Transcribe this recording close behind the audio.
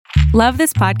Love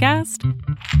this podcast?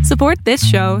 Support this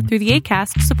show through the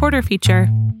Acast supporter feature.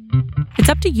 It's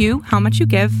up to you how much you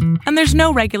give, and there's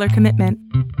no regular commitment.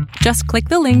 Just click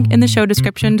the link in the show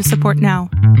description to support now.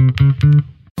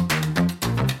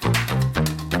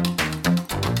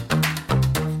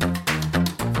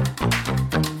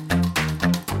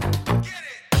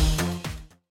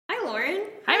 Hi, Lauren.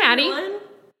 Hi, Maddie. Everyone.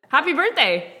 Happy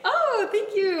birthday. Oh,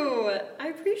 thank you. I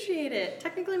appreciate it.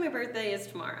 Technically, my birthday is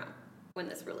tomorrow when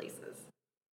this releases.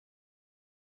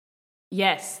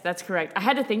 Yes, that's correct. I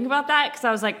had to think about that because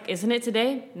I was like, isn't it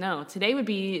today? No, today would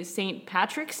be St.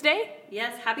 Patrick's Day.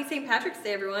 Yes, happy St. Patrick's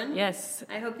Day, everyone. Yes.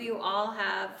 I hope you all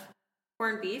have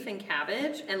corned beef and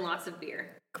cabbage and lots of beer.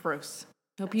 Gross.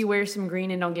 Hope you wear some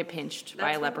green and don't get pinched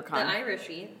by a leprechaun. The Irish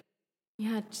eat.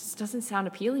 Yeah, it just doesn't sound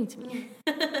appealing to me.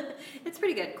 It's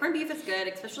pretty good. Corned beef is good,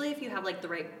 especially if you have like the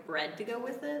right bread to go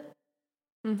with it.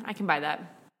 I can buy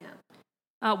that.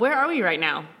 Yeah. Where are we right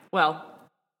now? Well,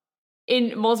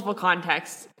 in multiple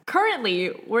contexts.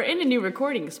 Currently, we're in a new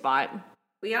recording spot.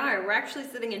 We are. We're actually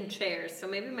sitting in chairs, so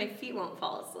maybe my feet won't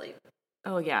fall asleep.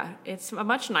 Oh, yeah. It's a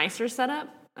much nicer setup,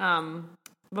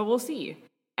 but we'll see.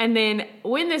 And then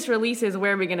when this releases,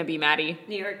 where are we going to be, Maddie?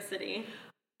 New York City.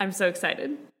 I'm so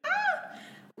excited.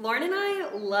 Lauren and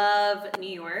I love New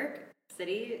York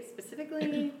City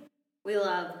specifically. We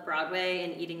love Broadway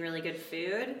and eating really good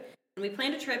food. And we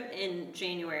planned a trip in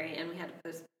January, and we had to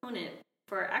postpone it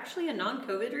for actually a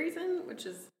non-COVID reason, which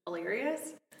is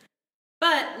hilarious.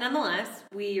 But nonetheless,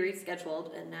 we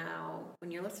rescheduled, and now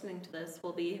when you're listening to this,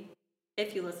 we'll be,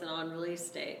 if you listen on release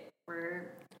date,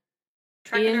 we're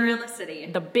trekking around the city.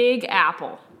 The Big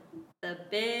Apple. The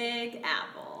Big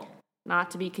Apple.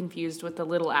 Not to be confused with the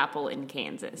Little Apple in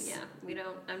Kansas. Yeah,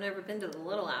 I've never been to the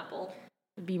Little Apple.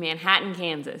 It'd be Manhattan,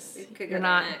 Kansas. We could go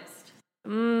there next.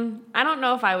 I don't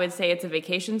know if I would say it's a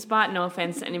vacation spot. No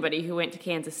offense to anybody who went to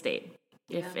Kansas State.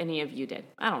 If any of you did.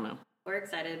 I don't know. We're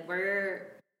excited.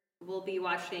 We'll be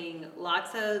watching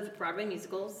lots of Broadway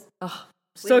musicals. Oh,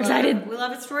 so excited. We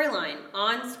love a storyline.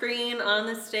 On screen, on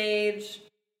the stage.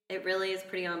 It really is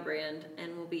pretty on brand.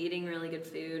 And we'll be eating really good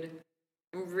food.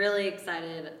 I'm really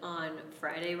excited. On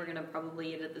Friday, we're going to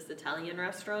probably eat at this Italian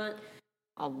restaurant.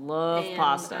 I love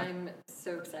pasta. I'm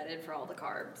so excited for all the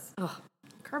carbs. Oh,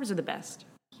 carbs are the best.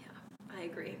 Yeah, I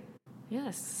agree.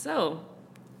 Yes, so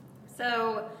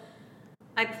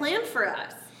I planned for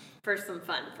us for some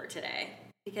fun for today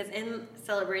because in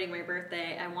celebrating my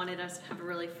birthday, I wanted us to have a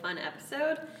really fun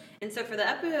episode. And so for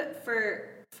the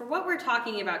for what we're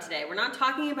talking about today, we're not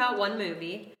talking about one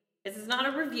movie. This is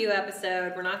not a review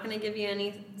episode. We're not going to give you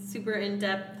any super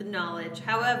in-depth knowledge.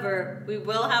 However, we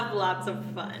will have lots of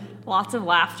fun. Lots of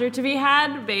laughter to be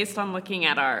had based on looking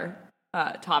at our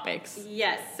topics.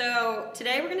 Yes. So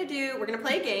today we're going to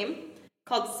play a game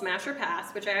called Smash or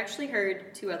Pass, which I actually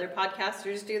heard 2 other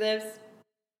podcasters do this.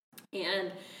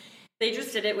 And they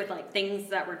just did it with like things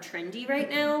that were trendy right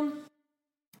now.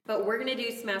 But we're going to do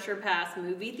Smash or Pass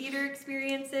movie theater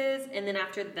experiences. And then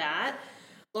after that,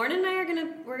 Lauren and I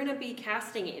we're gonna be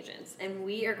casting agents, and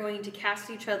we are going to cast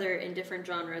each other in different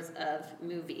genres of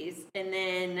movies. And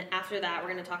then after that, we're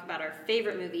gonna talk about our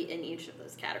favorite movie in each of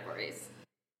those categories.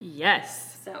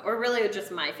 Yes. Or really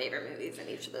just my favorite movies in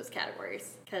each of those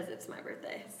categories, because it's my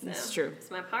birthday. So that's true.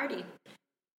 It's my party.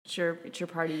 Sure, it's your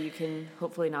party. You can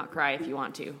hopefully not cry if you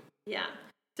want to. Yeah.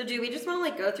 So do we just want to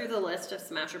like go through the list of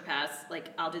Smash or Pass? Like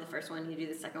I'll do the first one, you do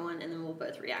the second one, and then we'll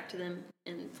both react to them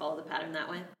and follow the pattern that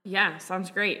way? Yeah, sounds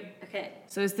great. Okay.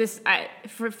 So is this,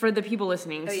 for the people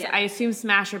listening, yeah. I assume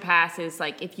Smash or Pass is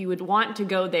like if you would want to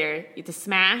go there, it's a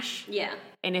smash. Yeah.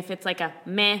 And if it's like a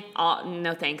meh,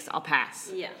 no thanks, I'll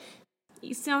pass. Yeah.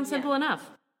 You sound simple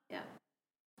enough. Yeah.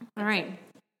 All right.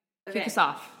 Okay. Kick us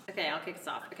off. Okay, I'll kick us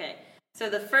off. Okay. So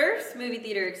the first movie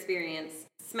theater experience,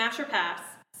 Smash or Pass,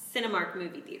 Cinemark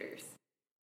movie theaters.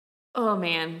 Oh,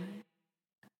 man.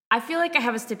 I feel like I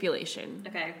have a stipulation.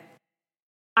 Okay.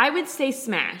 I would say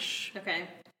smash. Okay.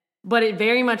 But it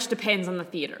very much depends on the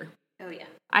theater. Oh, yeah.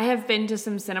 I have been to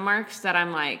some Cinemarks that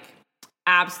I'm like,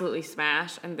 absolutely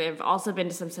smash. And they've also been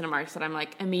to some Cinemarks that I'm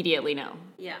like, immediately no.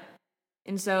 Yeah.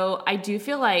 And so I do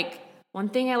feel like one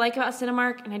thing I like about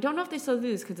Cinemark, and I don't know if they still do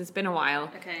this because it's been a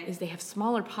while, is they have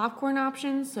smaller popcorn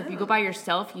options. So if you go by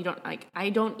yourself, you don't like, I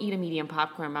don't eat a medium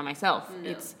popcorn by myself. No.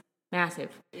 It's massive.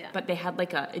 Yeah. But they had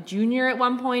like a junior at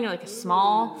one point or like a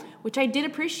small, which I did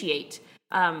appreciate.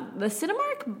 The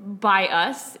Cinemark by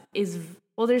us is,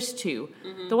 well, there's 2.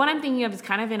 Mm-hmm. The one I'm thinking of is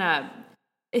kind of in a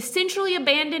essentially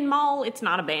abandoned mall. It's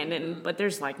not abandoned, but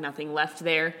there's like nothing left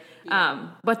there.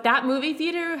 Yeah. But that movie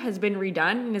theater has been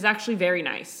redone and is actually very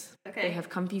nice. Okay. They have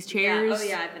comfy chairs. Yeah. Oh,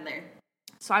 yeah, I've been there.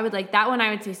 So I would like that one.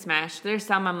 I would say smash. There's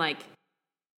some I'm like,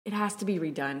 It has to be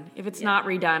redone. If it's not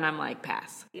redone, I'm like,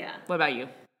 pass. Yeah. What about you?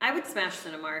 I would smash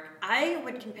Cinemark. I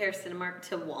would compare Cinemark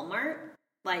to Walmart.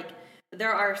 Like,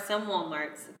 there are some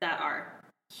Walmarts that are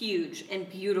huge and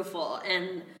beautiful,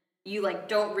 and you, like,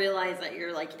 don't realize that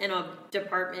you're, like, in a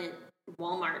department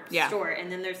Walmart store.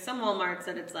 And then there's some Walmarts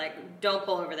that it's like, don't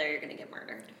pull over there, you're going to get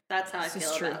murdered. That's how I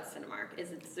feel about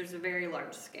Cinemark, there's a very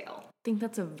large scale. I think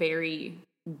that's a very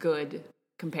good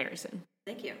comparison.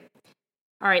 Thank you.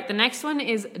 All right, the next one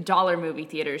is dollar movie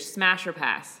theaters. Smash or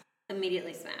pass?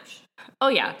 Immediately smash. Oh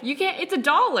yeah, you can't. It's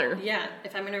 $1. Yeah,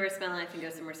 if I'm gonna risk my life and go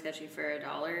somewhere sketchy for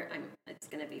 $1, it's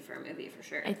gonna be for a movie for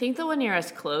sure. I think the one near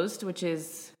us closed, which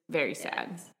is very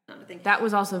sad. Not a thing. That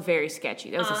was also very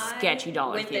sketchy. That was a sketchy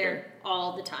dollar went theater. There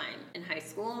all the time in high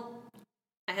school.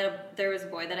 There was a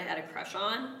boy that I had a crush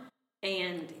on,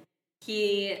 and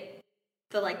the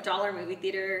dollar movie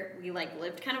theater, we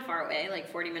lived kind of far away,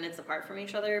 40 minutes apart from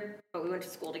each other, but we went to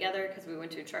school together because we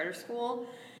went to a charter school.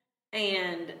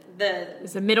 And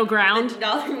it's the middle ground. The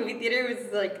dollar movie theater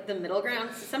was the middle ground.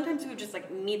 So sometimes we would just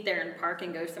meet there and park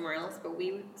and go somewhere else. But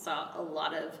we saw a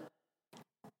lot of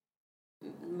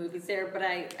movies there. But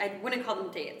I wouldn't call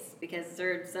them dates because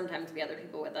there'd sometimes be other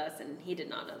people with us, and he did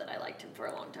not know that I liked him for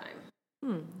a long time.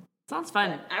 Sounds fun.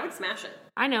 But I would smash it.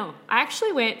 I know. I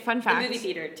actually went. Fun fact. The movie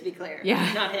theater, to be clear.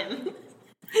 Yeah, not him.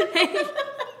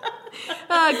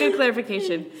 Good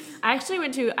clarification. I actually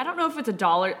went to, I don't know if it's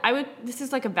 $1. This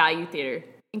is like a value theater.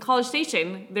 In College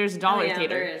Station, there's a dollar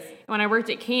theater. There is. When I worked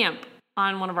at camp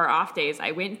on one of our off days,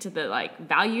 I went to the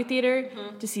value theater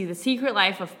to see The Secret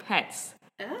Life of Pets.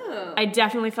 Oh. I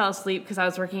definitely fell asleep because I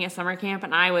was working at summer camp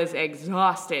and I was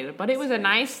exhausted. But it was a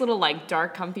nice little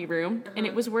dark, comfy room, and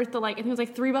it was worth I think it was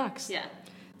 $3. Yeah.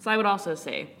 So I would also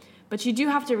say, but you do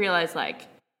have to realize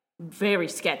very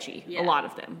sketchy, a lot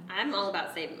of them. I'm all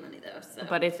about saving money though, so.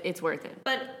 But it's worth it.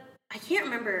 But I can't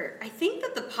remember. I think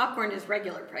that the popcorn is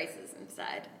regular prices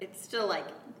inside. It's still $10.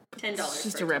 It's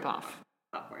just a ripoff.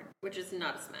 Popcorn, which is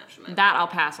not a smash. That I'll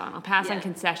pass on. I'll pass on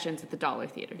concessions at the dollar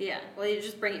theater. Yeah, well, you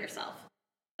just bring it yourself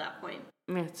at that point.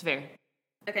 Yeah, it's fair.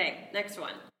 Okay, next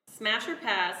one. Smash or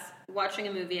pass watching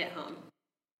a movie at home?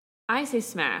 I say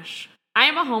smash. I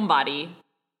am a homebody,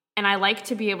 and I like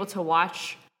to be able to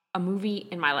watch a movie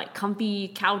in my comfy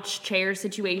couch chair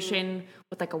situation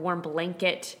with a warm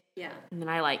blanket. Yeah. And then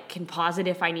I can pause it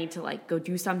if I need to go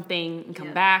do something and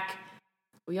come back.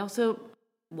 We also,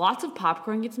 lots of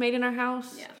popcorn gets made in our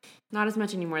house. Yeah. Not as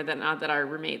much anymore now that our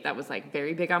roommate that was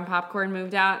very big on popcorn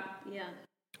moved out. Yeah.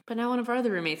 But now one of our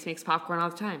other roommates makes popcorn all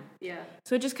the time. Yeah.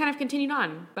 So it just kind of continued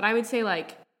on. But I would say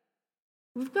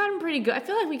we've gotten pretty good. I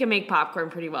feel like we can make popcorn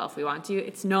pretty well if we want to.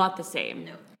 It's not the same.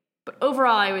 No. But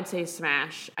overall, I would say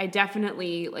smash. I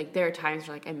definitely, there are times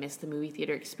where, I miss the movie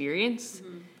theater experience.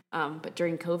 Mm-hmm. But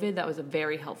during COVID, that was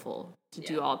very helpful to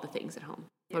do all the things at home.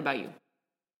 Yeah. What about you?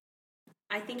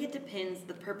 I think it depends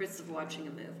the purpose of watching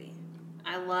a movie.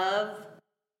 I love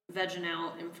vegging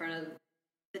out in front of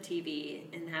the TV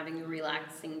and having a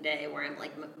relaxing day where I'm,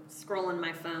 scrolling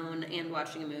my phone and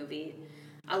watching a movie.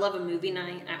 I love a movie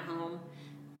night at home.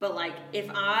 But, if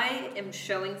I am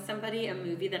showing somebody a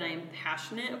movie that I am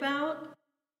passionate about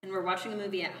and we're watching a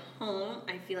movie at home,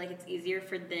 I feel like it's easier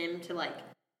for them to,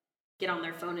 get on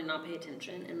their phone and not pay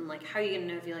attention. And, how are you going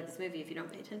to know if you like this movie if you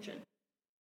don't pay attention?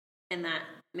 And that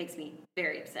makes me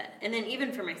very upset. And then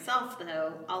even for myself,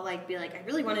 though, I'll, be I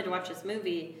really wanted to watch this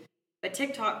movie, but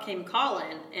TikTok came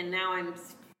calling, and now I'm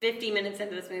 50 minutes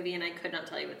into this movie, and I could not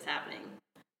tell you what's happening.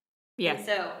 Yeah. And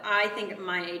so I think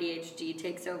my ADHD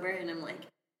takes over, and I'm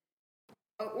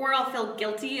or I'll feel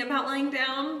guilty about laying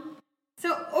down.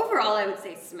 So overall, I would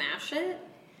say smash it.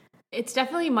 It's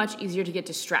definitely much easier to get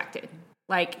distracted.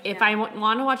 If I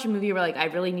want to watch a movie where I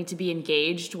really need to be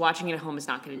engaged, watching it at home is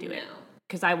not going to do it.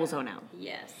 Because I will zone out.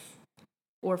 Yes.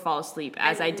 Or fall asleep,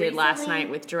 as I did last night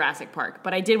with Jurassic Park.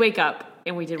 But I did wake up,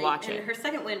 and we did watch it. Her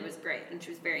second wind was great, and she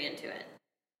was very into it.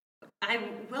 I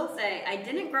will say, I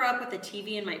didn't grow up with a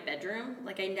TV in my bedroom.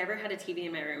 I never had a TV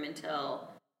in my room until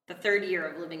the third year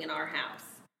of living in our house.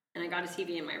 And I got a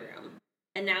TV in my room.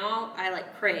 And now I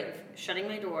crave shutting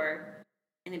my door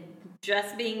and it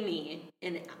just being me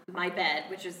in my bed,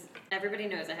 which is, everybody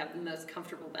knows I have the most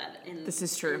comfortable bed in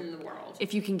the world.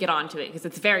 If you can get onto it, because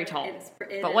it's very tall.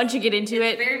 But once you get into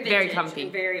it, very comfy.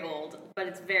 And very old, but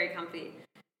it's very comfy.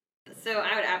 So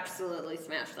I would absolutely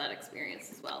smash that experience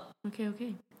as well. Okay. All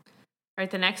right,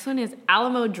 the next one is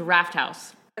Alamo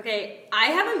Drafthouse. Okay, I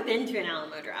haven't been to an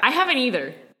Alamo Drafthouse. I haven't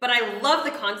either. But I love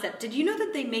the concept. Did you know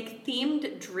that they make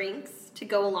themed drinks to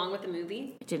go along with the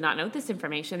movie? I did not know this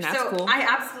information. That's cool. I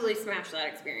absolutely smashed that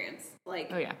experience.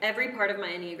 Every part of my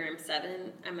Enneagram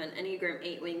 7, I'm an Enneagram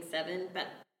 8 wing 7, but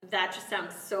that just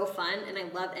sounds so fun, and I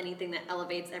love anything that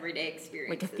elevates everyday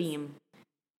experiences. Like a theme.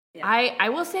 Yeah. I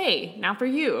will say, now for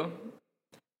you,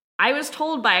 I was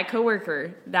told by a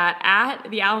coworker that at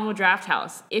the Alamo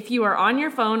Drafthouse, if you are on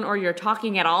your phone or you're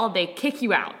talking at all, they kick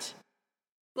you out.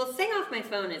 Well, staying off my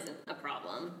phone isn't a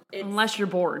problem. Unless you're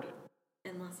bored.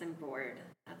 Unless I'm bored.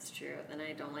 That's true. Then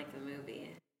I don't like the movie.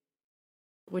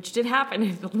 Which did happen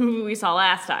in the movie we saw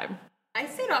last time. I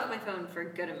stayed off my phone for a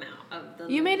good amount of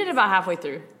the You made it about halfway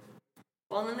through.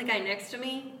 Well, and then the guy next to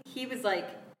me, he was like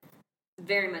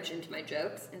very much into my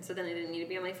jokes, and so then I didn't need to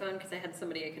be on my phone because I had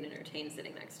somebody I could entertain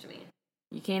sitting next to me.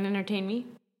 You can't entertain me?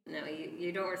 No,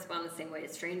 you don't respond the same way a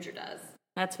stranger does.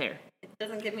 That's fair. It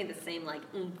doesn't give me the same, like,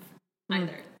 oomph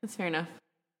either. That's fair enough.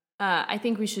 I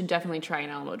think we should definitely try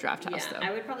an Alamo Drafthouse, though.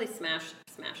 I would probably smash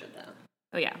it, though.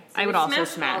 Oh, yeah. So I would also smash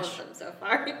smash. all of them so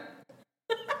far.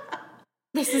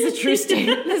 This is a true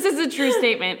statement. This is a true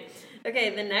statement.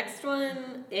 Okay, the next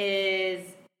one is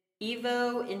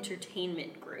Evo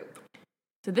Entertainment Group.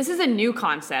 So this is a new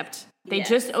concept. They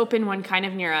just opened one kind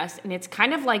of near us, and it's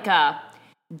kind of like a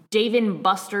Dave &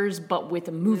 Buster's, but with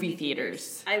movie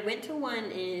theaters. I went to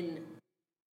one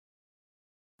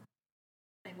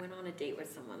I went on a date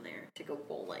with someone there to go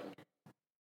bowling.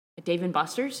 Dave &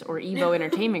 Buster's or Evo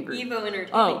Entertainment Group? Evo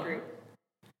Entertainment Group.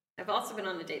 I've also been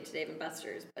on a date to Dave &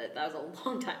 Buster's, but that was a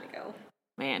long time ago.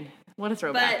 Man, what a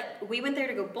throwback. But we went there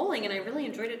to go bowling, and I really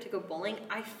enjoyed it to go bowling.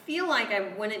 I feel like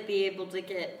I wouldn't be able to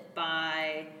get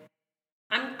by.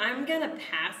 I'm going to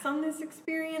pass on this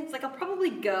experience. Like, I'll probably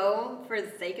go for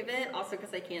the sake of it, also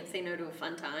because I can't say no to a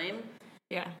fun time.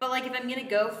 Yeah. But, like, if I'm going to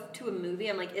go to a movie,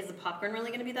 I'm like, is the popcorn really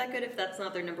going to be that good if that's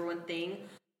not their number one thing?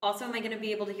 Also, am I going to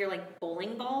be able to hear, like,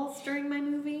 bowling balls during my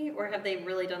movie? Or have they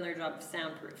really done their job of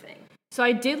soundproofing? So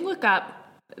I did look up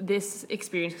this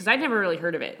experience because I'd never really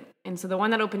heard of it. And so the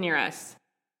one that opened near us,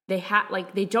 they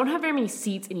don't have very many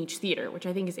seats in each theater, which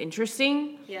I think is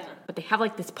interesting. Yeah. But they have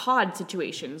like this pod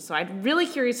situation. So I'm really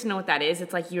curious to know what that is.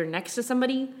 It's like you're next to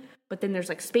somebody, but then there's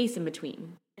like space in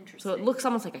between. Interesting. So it looks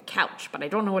almost like a couch, but I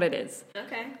don't know what it is.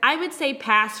 Okay. I would say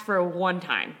pass for one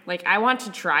time. Like I want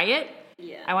to try it.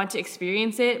 Yeah. I want to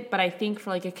experience it, but I think for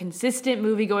like a consistent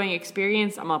movie-going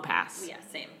experience, I'm gonna pass. Yeah,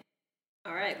 same.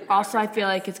 All right. Also, I feel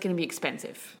like it's going to be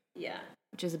expensive. Yeah.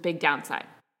 Which is a big downside.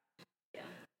 Yeah.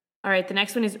 All right, the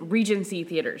next one is Regency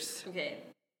Theaters. Okay.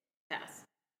 Pass.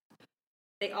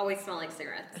 They always smell like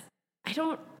cigarettes. I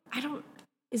don't,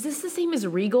 is this the same as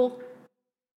Regal?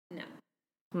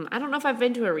 No. I don't know if I've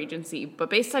been to a Regency, but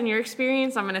based on your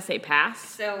experience, I'm going to say pass.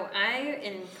 So I,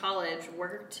 in college,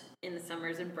 worked in the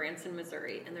summers in Branson,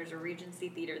 Missouri, and there's a Regency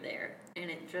Theater there, and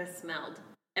it just smelled.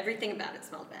 Everything about it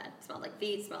smelled bad. It smelled like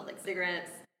feet, smelled like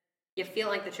cigarettes. You feel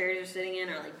like the chairs you're sitting in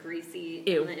are like greasy.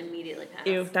 Ew. And then immediately pass.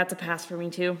 Ew, that's a pass for me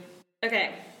too.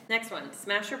 Okay, next one.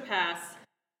 Smash or pass,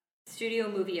 Studio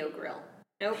Movio Grill.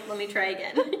 Nope, let me try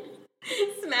again.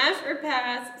 Smash or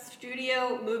pass,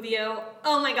 Studio Movio.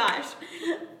 Oh my gosh.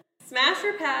 Smash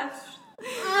or pass.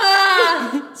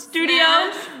 Studio.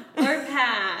 Smash or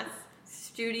pass,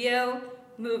 Studio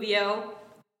Movio.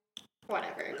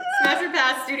 Whatever. Smash or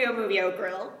pass, Studio Movio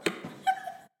Grill.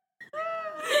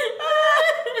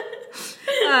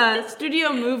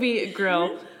 Studio Movie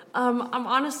Grill. I'm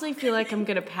honestly feel like I'm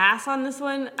gonna pass on this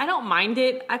one. I don't mind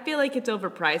it. I feel like it's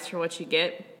overpriced for what you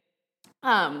get.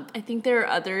 I think there are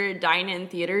other dine-in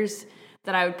theaters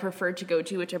that I would prefer to go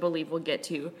to, which I believe we'll get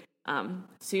to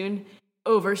soon,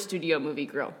 over Studio Movie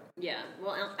Grill. Yeah,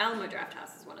 well, Alamo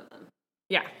Drafthouse is one of them.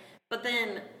 Yeah. But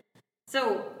then,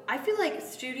 so I feel like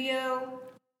Studio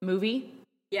Movie?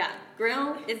 Yeah,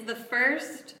 Grill is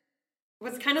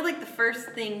was kind of like the first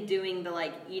thing doing the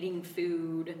like eating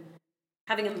food,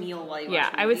 having a meal while you watch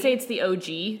a movie. I would say it's the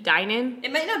OG dine-in.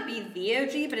 It might not be the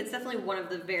OG, but it's definitely one of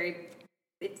the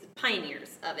it's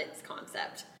pioneers of its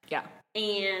concept. Yeah.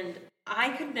 And I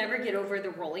could never get over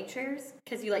the rolling chairs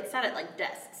because you like sat at like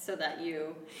desks so that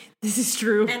you. This is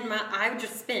true. And I would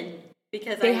just spin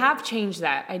because they have changed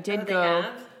that. I did go.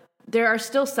 There are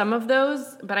still some of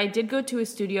those, but I did go to a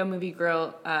Studio Movie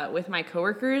Grill with my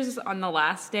coworkers on the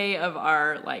last day of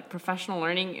our like professional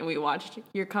learning, and we watched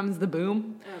Here Comes the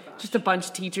Boom. Oh gosh. Just a bunch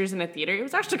of teachers in a theater. It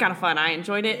was actually kind of fun. I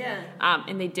enjoyed it. Yeah.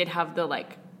 And they did have the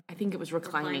like, I think it was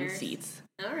reclining seats.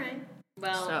 All right.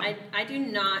 Well, so. I do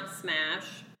not smash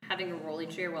having a rolly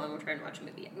chair while I'm trying to watch a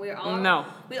movie. We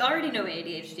already know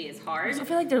ADHD is hard. I also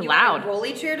feel like they're loud. Add a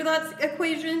rolly chair to that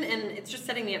equation, and it's just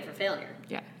setting me up for failure.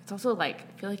 Yeah. It's also like,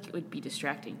 I feel like it would be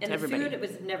distracting to everybody. And the food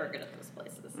was never good at those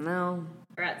places. No.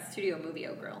 Or at Studio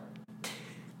Movio Grill.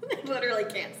 I literally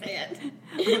can't say it.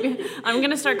 I'm going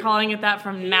to start calling it that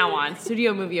from now on.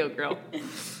 Studio Movio Grill.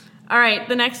 All right,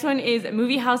 the next one is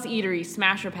Movie House Eatery,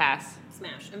 Smash or Pass?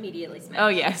 Smash. Immediately smash. Oh,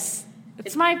 yes.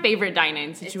 It's my favorite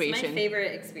dine-in situation. It's my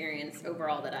favorite experience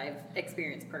overall that I've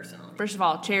experienced personally. First of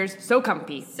all, chairs, so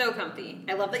comfy. So comfy.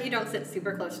 I love that you don't sit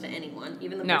super close to anyone,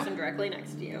 even the person directly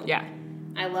next to you. Yeah.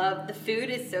 I love, the food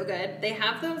is so good. They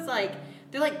have those, like,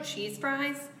 they're like cheese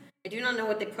fries. I do not know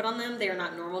what they put on them. They are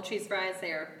not normal cheese fries.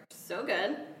 They are so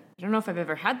good. I don't know if I've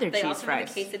ever had their cheese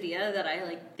fries. They also have a quesadilla that I,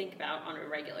 like, think about on a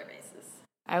regular basis.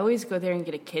 I always go there and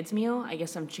get a kid's meal. I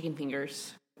guess some chicken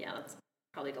fingers. Yeah, that's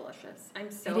probably delicious. I'm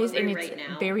so hungry right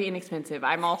now. Very inexpensive.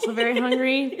 I'm also very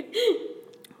hungry.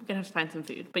 I'm gonna have to find some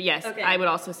food. But yes, I would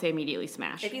also say immediately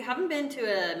smash. If you haven't been to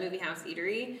a movie house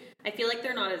eatery, I feel like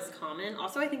they're not as common.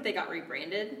 Also, I think they got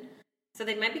rebranded. So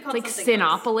they might be called something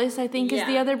Cinépolis, else. I think, is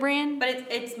the other brand. But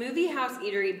it's Movie House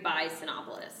Eatery by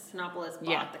Cinépolis. Cinépolis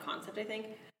bought the concept, I think.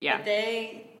 Yeah.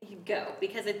 But you go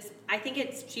because I think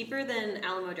it's cheaper than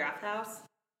Alamo Drafthouse,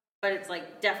 but it's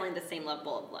like definitely the same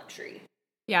level of luxury.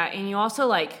 Yeah, and you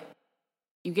also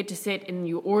you get to sit and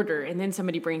you order and then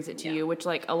somebody brings it to you, which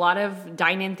like a lot of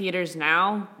dine-in theaters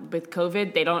now with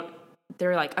COVID,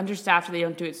 they're like understaffed, so they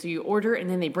don't do it. So you order and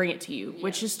then they bring it to you,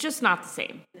 which is just not the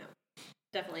same. No,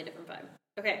 definitely a different vibe.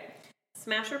 Okay,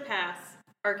 smash or pass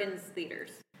Harkins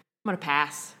Theaters? I'm going to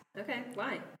pass. Okay,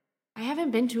 why? I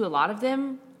haven't been to a lot of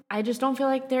them. I just don't feel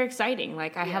like they're exciting.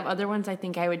 Like I have other ones I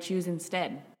think I would choose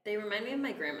instead. They remind me of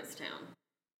my grandma's town.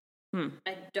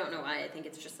 I don't know why. I think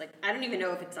it's just like, I don't even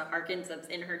know if it's a Harkins that's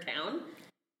in her town,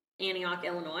 Antioch,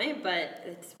 Illinois, but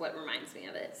it's what reminds me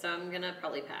of it. So I'm going to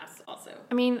probably pass also.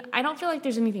 I mean, I don't feel like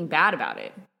there's anything bad about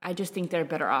it. I just think there are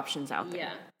better options out there.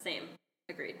 Yeah, same.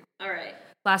 Agreed. All right.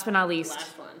 Last but not least.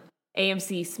 Last one.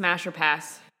 AMC, smash or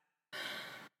pass?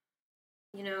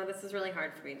 You know, this is really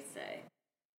hard for me to say.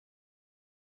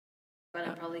 But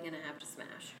I'm probably going to have to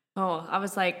smash. Oh, I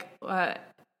was like...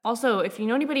 Also, if you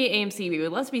know anybody at AMC, we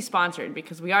would love to be sponsored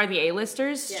because we are the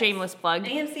A-listers. Yes. Shameless plug.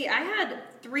 AMC, I had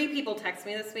 3 people text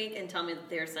me this week and tell me that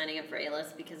they were signing up for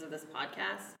A-list because of this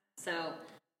podcast. So,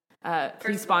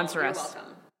 please sponsor us.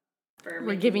 You're welcome.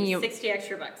 We're giving you $60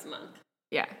 extra a month.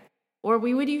 Yeah. Or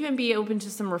we would even be open to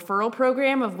some referral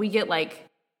program if we get like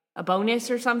a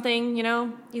bonus or something, you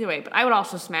know? Either way, but I would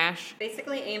also smash.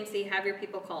 Basically, AMC, have your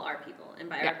people call our people. And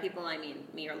by our people, I mean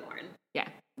me or Lauren. Yeah.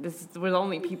 We're the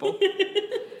only people.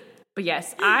 But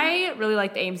yes, I really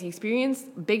like the AMC experience.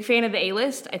 Big fan of the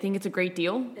A-list. I think it's a great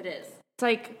deal. It is. It's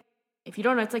like, if you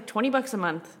don't know, it's like $20 a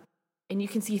month, and you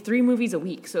can see 3 movies a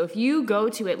week. So if you go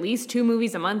to at least 2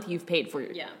 movies a month, you've paid for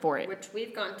it. Which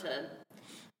we've gone to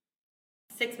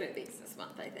 6 movies this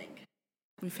month, I think.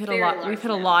 We've hit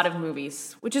a lot of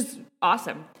movies, which is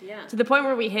awesome. Yeah. To the point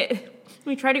where we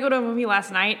tried to go to a movie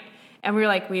last night, and we were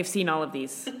like, we have seen all of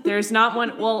these. There's not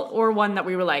one, or one that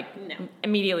we were like,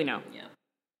 immediately no. Yeah.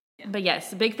 But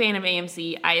yes, a big fan of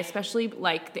AMC. I especially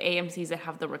like the AMCs that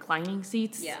have the reclining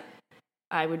seats. Yeah.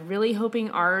 I would really hoping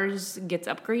ours gets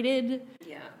upgraded.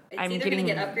 Yeah. It's either going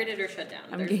to get upgraded or shut down.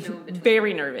 I'm getting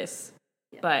very nervous.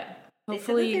 Yeah. But hopefully... They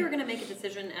said that they were going to make a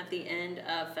decision at the end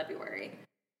of February,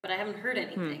 but I haven't heard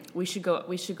anything. We should go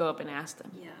up and ask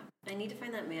them. Yeah. I need to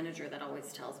find that manager that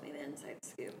always tells me the inside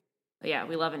scoop. Yeah,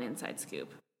 we love an inside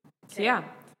scoop. Okay. So yeah.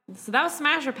 So that was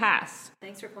smash or pass.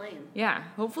 Thanks for playing. Yeah,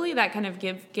 hopefully that kind of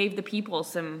gave the people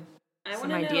some ideas. I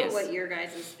want to know what your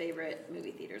guys' favorite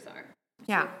movie theaters are.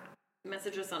 Yeah. So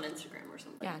message us on Instagram or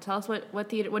something. Yeah, tell us what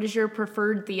theater, what is your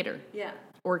preferred theater? Yeah.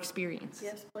 Or experience?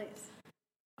 Yes, please.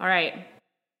 All right.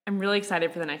 I'm really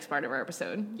excited for the next part of our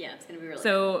episode. Yeah, it's going to be really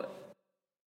good.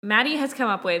 Maddie has come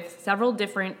up with several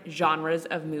different genres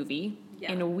of movie,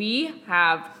 and we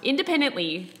have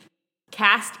independently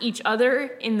cast each other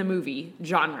in the movie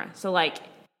genre. So, like,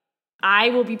 I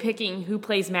will be picking who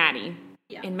plays Maddie,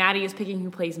 and Maddie is picking who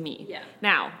plays me. Yeah.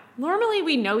 Now, normally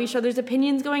we know each other's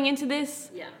opinions going into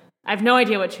this. Yeah. I have no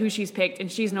idea who she's picked,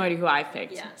 and she's no idea who I've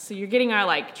picked. Yeah. So you're getting our,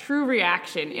 like, true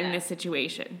reaction in this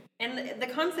situation. And the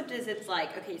concept is it's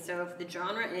like, okay, so if the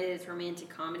genre is romantic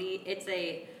comedy, it's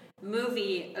a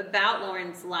movie about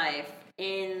Lauren's life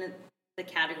in the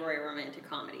category romantic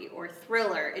comedy, or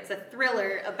thriller. It's a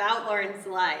thriller about Lauren's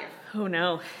life. Oh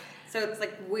no. So it's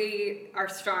like we are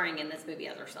starring in this movie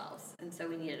as ourselves, and so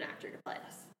we need an actor to play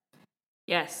us.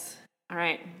 Yes. All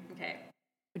right. Okay.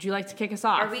 Would you like to kick us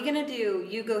off? Are we going to do,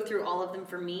 you go through all of them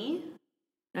for me?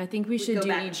 I think we should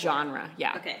do each genre.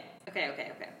 Yeah. Okay,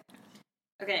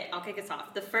 I'll kick us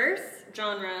off. The first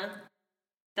genre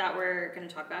that we're going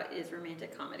to talk about is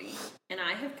romantic comedy. And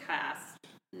I have cast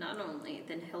not only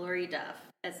then Hilary Duff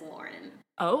as Lauren.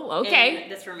 Oh, okay. In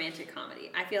this romantic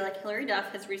comedy. I feel like Hilary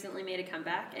Duff has recently made a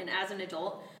comeback, and as an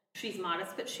adult, she's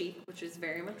modest but chic, which is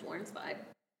very much Lauren's vibe.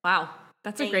 Wow.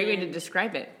 That's a great way to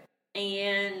describe it.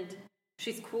 And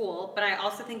she's cool, but I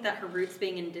also think that her roots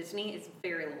being in Disney is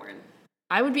very Lauren.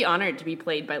 I would be honored to be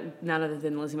played by none other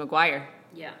than Lizzie McGuire.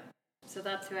 Yeah. So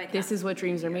that's who I cast. This is what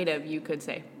dreams are made of, you could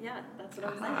say. Yeah, that's what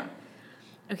I'm saying.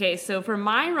 Okay, so for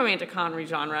my romantic comedy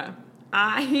genre,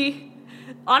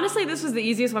 honestly, this was the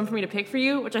easiest one for me to pick for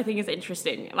you, which I think is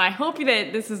interesting. And I hope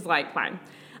that this is, like, fine.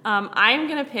 I'm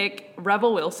going to pick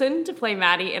Rebel Wilson to play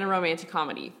Maddie in a romantic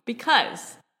comedy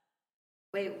because...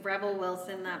 Wait, Rebel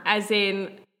Wilson? As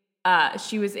in,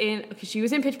 she was in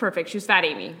Pitch Perfect. She was Fat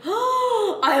Amy.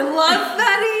 I love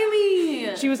Fat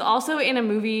Amy! She was also in a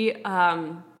movie,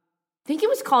 I think it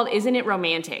was called Isn't It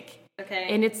Romantic? Okay.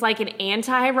 And it's like an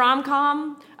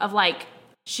anti-rom-com of, like,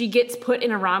 she gets put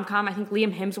in a rom-com. I think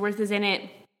Liam Hemsworth is in it.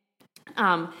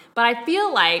 But I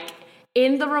feel like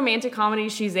in the romantic comedy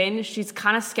she's in, she's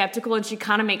kind of skeptical and she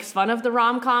kind of makes fun of the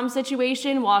rom-com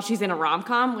situation while she's in a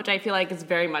rom-com, which I feel like is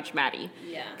very much Maddie.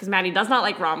 Yeah. Because Maddie does not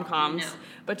like rom-coms, No.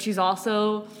 but she's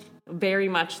also very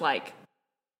much like,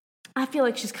 I feel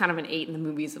like she's kind of an 8 in the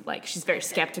movies of, like, she's very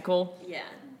skeptical. Yeah.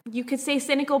 You could say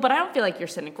cynical, but I don't feel like you're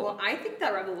cynical. Well, I think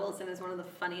that Rebel Wilson is one of the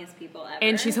funniest people ever.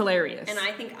 And she's hilarious. And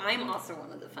I think I'm also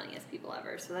one of the funniest people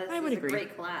ever. So that's I would agree. A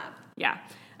great collab. Yeah.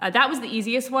 That was the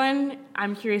easiest one.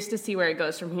 I'm curious to see where it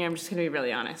goes from here. I'm just going to be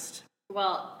really honest.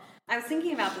 Well, I was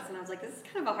thinking about this and I was like, this is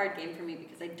kind of a hard game for me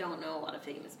because I don't know a lot of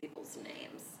famous people's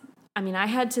names. I mean, I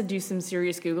had to do some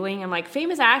serious Googling. I'm like,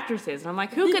 famous actresses. And I'm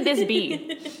like, who could this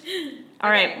be? All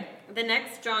right. The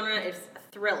next genre is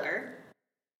thriller.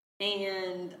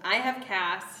 And I have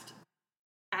cast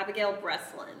Abigail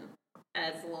Breslin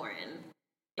as Lauren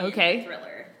in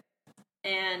Thriller.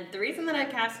 And the reason that I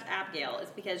cast Abigail is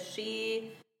because she's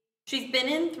been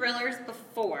in thrillers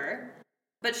before,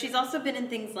 but she's also been in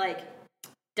things like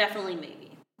Definitely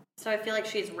Maybe. So I feel like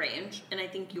she has range, and I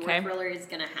think your thriller is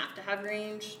going to have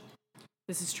range.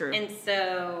 This is true. And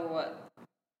so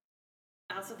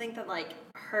I also think that, like,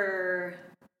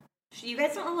 you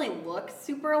guys don't really look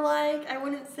super alike, I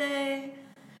wouldn't say,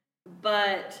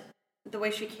 but the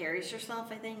way she carries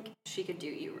herself, I think she could do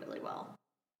you really well.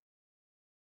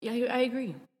 Yeah, I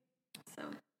agree. So.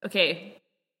 Okay.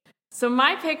 So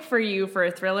my pick for you for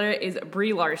a thriller is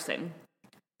Brie Larson.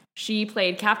 She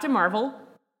played Captain Marvel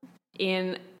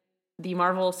in the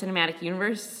Marvel Cinematic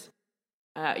Universe.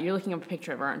 You're looking up a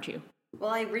picture of her, aren't you?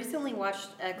 Well, I recently watched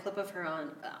a clip of her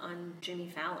on Jimmy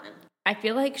Fallon. I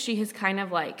feel like she has kind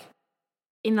of, like,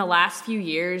 in the last few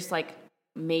years, like,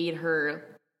 made her,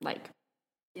 like,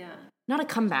 not a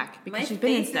comeback because she's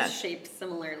been in stuff. My face is shaped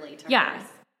similarly to hers.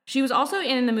 She was also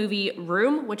in the movie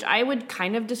Room, which I would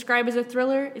kind of describe as a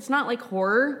thriller. It's not like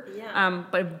horror,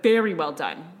 but very well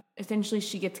done. Essentially,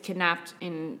 she gets kidnapped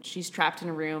and she's trapped in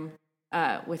a room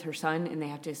with her son, and they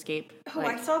have to escape. Oh,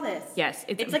 like, I saw this. Yes,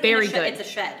 it's like very good. It's a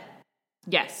shed.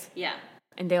 Yes. Yeah.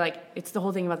 And they, like, it's the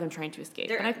whole thing about them trying to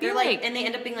escape. And I feel like, and they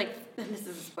end up being, like, this is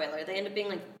a spoiler, they end up being,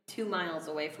 like, 2 miles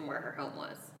away from where her home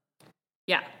was.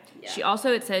 Yeah. She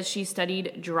also, it says she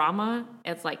studied drama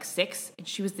at, like, 6, and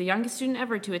she was the youngest student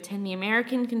ever to attend the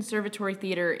American Conservatory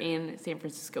Theater in San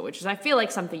Francisco, which is, I feel like,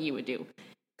 something you would do.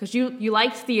 Because you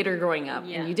liked theater growing up,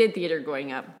 and you did theater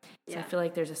growing up. So I feel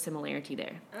like there's a similarity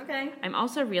there. Okay. I'm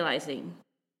also realizing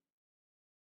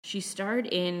she starred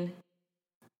in...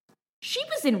 She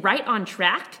was in Right on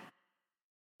Track,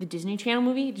 the Disney Channel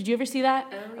movie. Did you ever see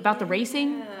that? About the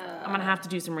racing? I'm going to have to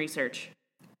do some research.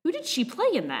 Who did she play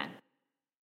in that?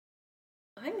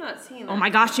 I'm not seeing that. Oh my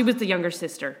gosh, she was the younger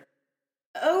sister.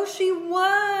 Oh, she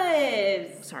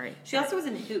was. Sorry. She also was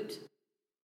in Hoot.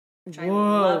 Which I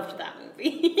loved that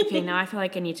movie. Okay, now I feel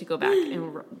like I need to go back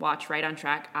and watch Right on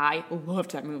Track. I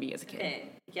loved that movie as a kid. Okay,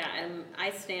 yeah, I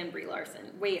stand Brie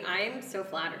Larson. Wait, I'm so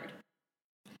flattered.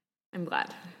 I'm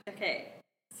glad. Okay,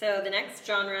 so the next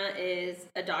genre is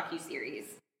a docuseries,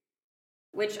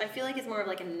 which I feel like is more of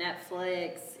like a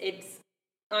Netflix. It's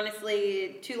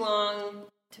honestly too long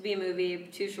to be a movie,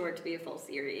 too short to be a full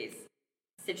series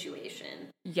situation.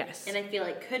 Yes. And I feel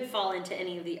like could fall into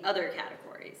any of the other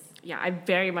categories. Yeah, I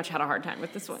very much had a hard time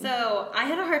with this one. So I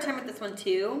had a hard time with this one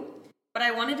too, but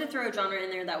I wanted to throw a genre in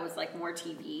there that was like more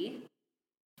TV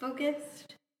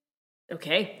focused.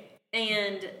 Okay.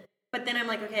 But then I'm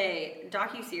like, okay,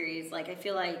 docuseries, like I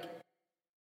feel like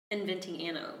Inventing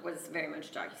Anna was very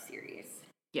much docuseries.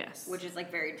 Yes. Which is like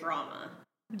very drama.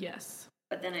 Yes.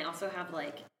 But then I also have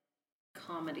like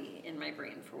comedy in my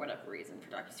brain for whatever reason for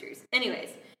docuseries. Anyways,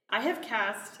 I have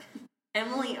cast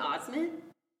Emily Osment.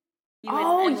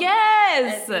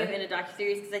 Yes! As you in a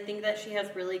docuseries because I think that she has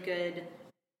really good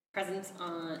presence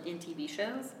in TV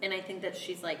shows, and I think that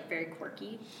she's like very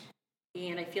quirky.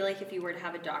 And I feel like if you were to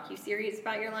have a docuseries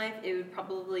about your life, it would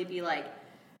probably be like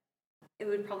it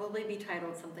would probably be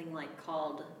titled something like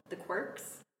called The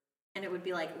Quirks. And it would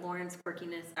be like Lauren's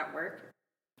quirkiness at work.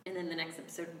 And then the next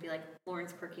episode would be like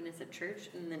Lauren's quirkiness at church.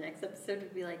 And the next episode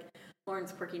would be like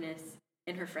Lauren's quirkiness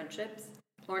in her friendships.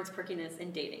 Lauren's quirkiness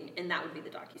in dating. And that would be the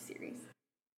docuseries.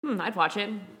 I'd watch it.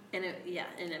 And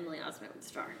and Emily Osment would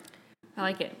star. I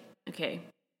like it. Okay.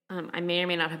 I may or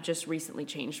may not have just recently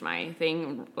changed my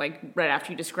thing, like right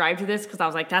after you described this, because I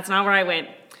was like, that's not where I went.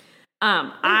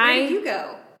 Where did you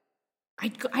go?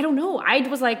 I don't know. I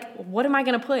was like, what am I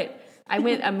going to put? I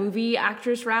went a movie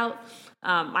actress route.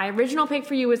 My original pick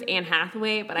for you was Anne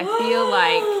Hathaway, but I feel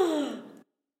like,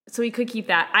 so we could keep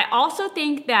that. I also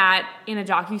think that in a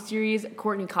docuseries,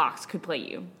 Courtney Cox could play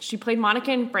you. She played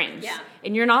Monica in Friends. Yeah.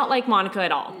 And you're not like Monica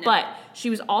at all. No. But she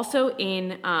was also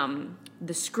in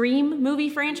the Scream movie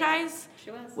franchise. She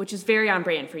was. Which is very on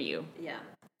brand for you. Yeah.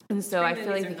 And so I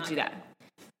feel like we could do that.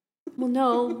 Well,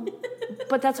 no,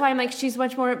 but that's why I'm like, she's a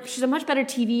much better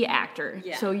TV actor.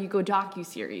 Yeah. So you go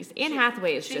docuseries. Anne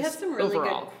Hathaway is she just has some really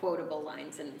overall. good quotable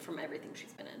lines from everything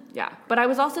she's been in. Yeah, but I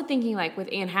was also thinking like with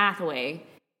Anne Hathaway,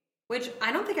 which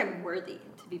I don't think I'm worthy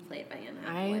to be played by Anne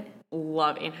Hathaway. I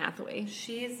love Anne Hathaway.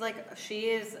 She is the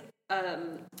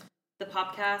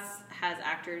Popcast has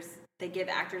actors. They give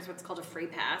actors what's called a free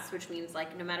pass, which means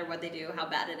like no matter what they do, how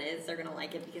bad it is, they're gonna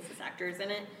like it because this actor is in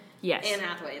it. Yes, Anne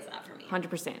Hathaway is that for me.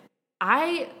 100%.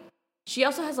 She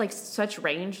also has like such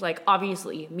range. Like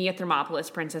obviously, Mia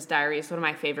Thermopolis, Princess Diaries, one of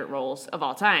my favorite roles of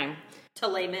all time. To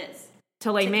Les Mis.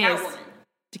 Catwoman.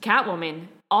 To Catwoman.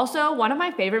 Also, one of my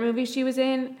favorite movies she was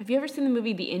in. Have you ever seen the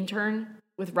movie The Intern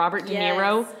with Robert De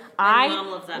Niro? My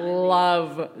mom loves that movie.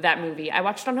 Love that movie. I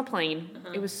watched it on a plane.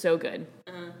 It was so good.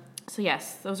 So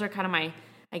yes, those are kind of my.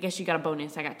 I guess you got a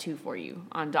bonus. I got 2 for you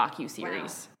on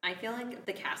docuseries. Wow. I feel like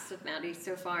the cast of Maddie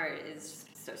so far is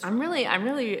so strong.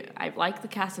 I like the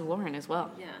cast of Lauren as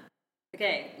well. Yeah.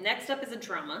 Okay, next up is a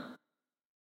drama.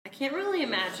 I can't really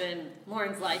imagine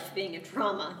Lauren's life being a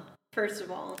drama, first of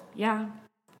all. Yeah.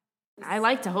 I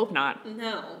like to hope not.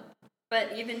 No.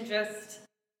 But even just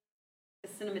the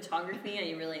cinematography,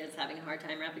 I really was having a hard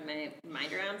time wrapping my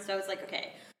mind around. So I was like,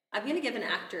 okay, I'm going to give an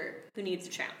actor who needs a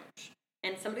challenge.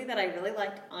 And somebody that I really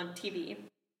liked on TV.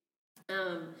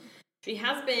 She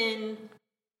has been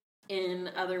in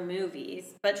other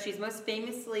movies, but she's most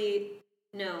famously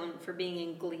known for being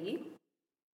in Glee.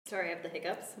 Sorry, I have the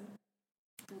hiccups.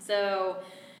 And so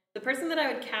the person that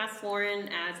I would cast Lauren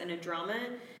as in a drama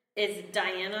is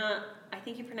Diana, I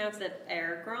think you pronounce it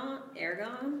Agron,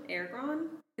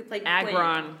 who played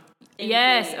Agron. Quinn.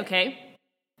 Yes, Glee. okay.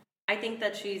 I think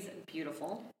that she's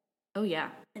beautiful. Oh, yeah.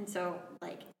 And so,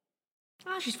 like...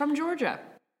 Oh, she's from Georgia.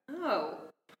 Oh,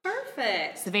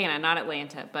 perfect. Savannah, not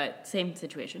Atlanta, but same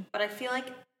situation. But I feel like,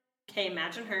 okay,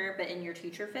 imagine her, but in your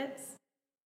teacher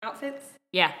outfits.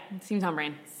 Yeah, it seems on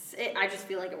brand. I just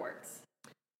feel like it works.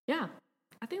 Yeah,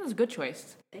 I think that's a good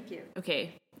choice. Thank you.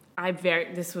 Okay,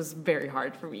 this was very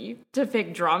hard for me to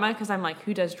pick drama because I'm like,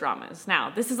 who does dramas?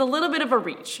 Now, this is a little bit of a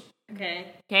reach.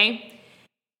 Okay.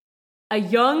 A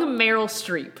young Meryl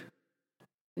Streep.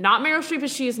 Not Meryl Streep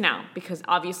as she is now, because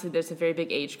obviously there's a very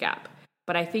big age gap.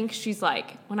 But I think she's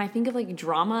like, when I think of like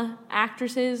drama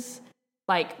actresses,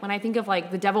 like when I think of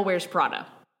like The Devil Wears Prada.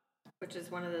 Which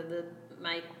is one of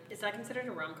is that considered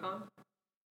a rom-com?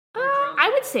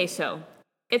 I would say so.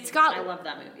 I love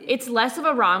that movie. It's less of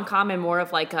a rom-com and more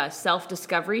of like a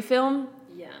self-discovery film.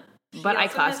 Yeah. But I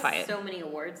classify has it. so many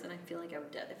awards, and I feel like I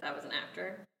would, if I was an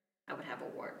actor, I would have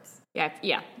awards.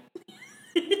 Yeah.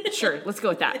 Sure, let's go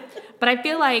with that. But I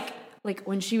feel like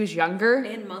when she was younger,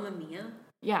 and Mamma Mia.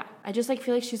 Yeah, I just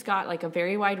feel like she's got like a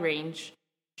very wide range.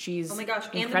 She's oh my gosh,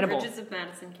 incredible. And The Bridges of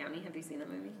Madison County. Have you seen that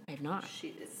movie? I have not. She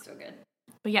is so good.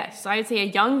 But yes, so I would say a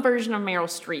young version of Meryl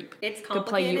Streep could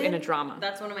play you in a drama.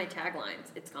 That's one of my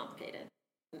taglines. It's complicated.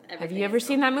 Have you ever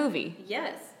seen that movie?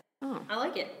 Yes. Oh, I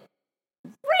like it.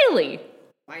 Really?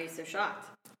 Why are you so shocked?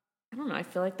 I don't know. I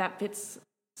feel like that fits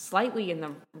slightly in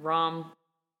the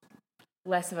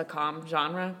less of a calm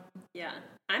genre. Yeah,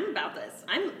 I'm about this.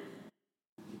 I'm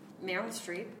Meryl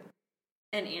Streep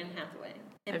and Anne Hathaway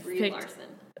and Brie Larson.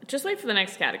 Just wait for the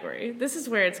next category. This is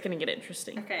where it's going to get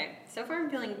interesting. Okay, so far I'm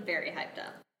feeling very hyped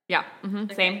up. Yeah,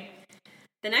 okay. Same.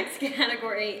 The next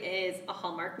category is a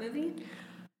Hallmark movie.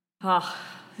 Oh,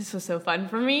 this was so fun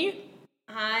for me.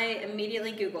 I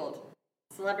immediately Googled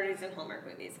celebrities in Hallmark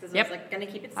movies because I was like, going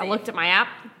to keep it safe. I looked at my app.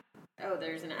 Oh,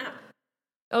 there's an app.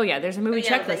 Oh, yeah, there's a movie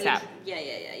checklist app. Yeah,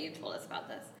 you told us about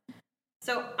this.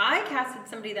 So I casted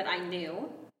somebody that I knew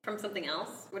from something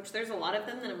else, which there's a lot of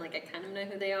them that I'm like, I kind of know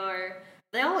who they are.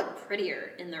 They all look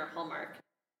prettier in their Hallmark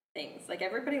things. Like,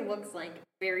 everybody looks like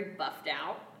very buffed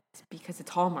out. It's because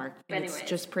it's Hallmark. And it's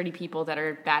just pretty people that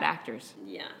are bad actors.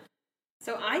 Yeah.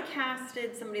 So I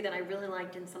casted somebody that I really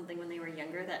liked in something when they were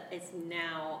younger that is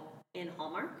now in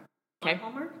Hallmark. Okay.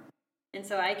 Hallmark. And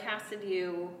so I casted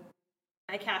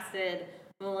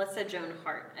Melissa Joan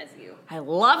Hart as you. I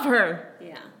love her.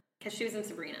 Yeah. Because she was in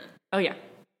Sabrina. Oh, yeah.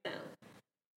 So.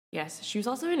 Yes. She was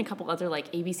also in a couple other,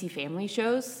 like, ABC Family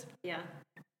shows. Yeah.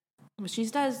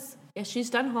 She's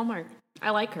done Hallmark.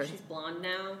 I like her. She's blonde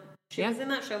now. She was in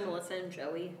that show, Melissa and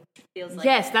Joey. Feels like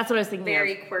yes, that's what I was thinking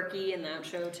very quirky in that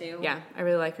show, too. Yeah, I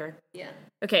really like her. Yeah.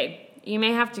 Okay, you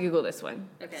may have to Google this one.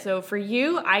 Okay. So for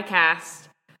you, I cast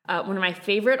one of my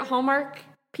favorite Hallmark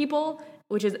people,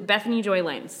 which is Bethany Joy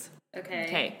Lenz. Okay.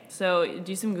 Okay, so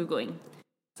do some Googling.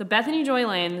 So Bethany Joy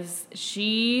Lenz,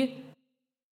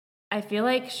 I feel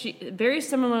like she, very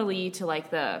similarly to like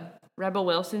the Rebel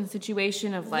Wilson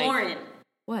situation of like... Lauren.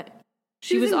 What?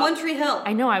 She was in One Tree Hill.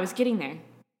 I know, I was getting there.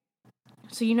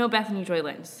 So you know Bethany Joy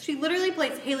Lenz. She literally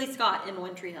plays Haley Scott in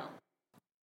One Tree Hill.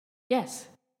 Yes,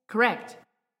 correct.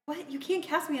 What? You can't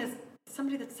cast me as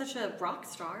somebody that's such a rock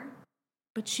star.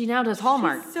 But she now does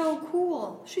Hallmark. She's so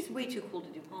cool. She's way too cool to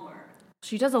do Hallmark.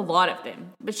 She does a lot of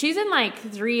them. But she's in like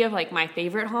 3 of like my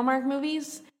favorite Hallmark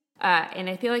movies. And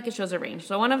I feel like it shows a range.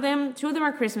 So 2 of them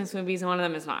are Christmas movies and 1 of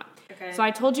them is not. Okay. So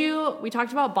I told you, we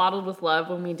talked about Bottled with Love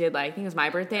when we did like, I think it was my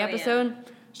birthday episode.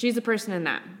 Yeah. She's a person in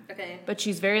that. Okay. But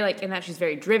she's very like, in that she's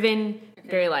very driven,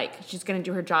 very like, she's going to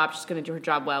do her job. She's going to do her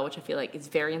job well, which I feel like is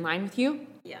very in line with you.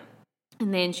 Yeah.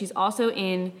 And then she's also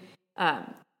in a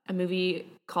movie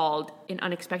called An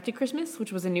Unexpected Christmas,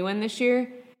 which was a new one this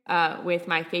year, with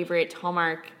my favorite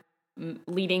Hallmark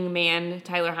leading man,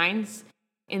 Tyler Hines.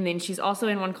 And then she's also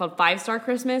in one called 5 Star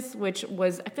Christmas, which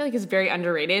I feel like is very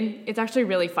underrated. It's actually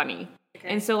really funny. Okay.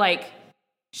 And so like,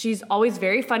 she's always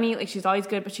very funny, like she's always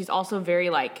good, but she's also very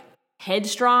like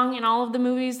headstrong in all of the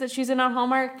movies that she's in on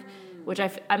Hallmark, which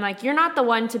I'm like, you're not the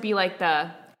one to be like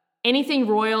anything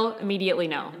royal, immediately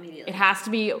no. It has to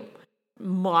be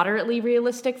moderately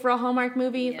realistic for a Hallmark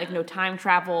movie, like no time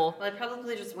travel. Well, I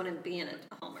probably just wouldn't be in a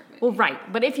Hallmark movie. Well,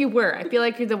 right, but if you were, I feel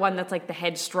like you're the one that's like the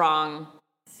headstrong,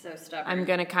 so stubborn. I'm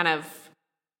gonna kind of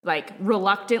like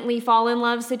reluctantly fall in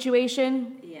love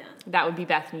situation. Yeah. That would be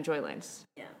Bethany Joy Lenz.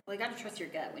 Yeah. Well, you gotta trust your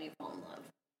gut when you fall in love.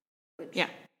 Which,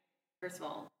 first of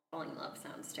all, falling in love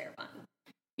sounds terrifying.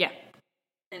 Yeah.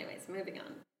 Anyways, moving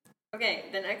on. Okay,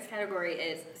 the next category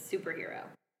is superhero.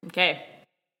 Okay.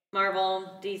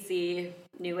 Marvel, DC,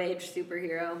 New Age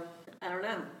superhero. I don't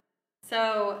know.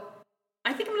 So,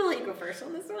 I think I'm gonna let you go first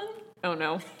on this one. Oh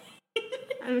no.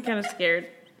 I'm kind of scared.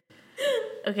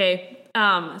 Okay,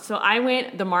 so I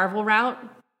went the Marvel route.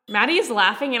 Maddie is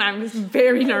laughing and I'm just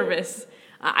very nervous.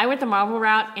 I went the Marvel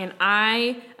route and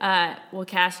I will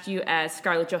cast you as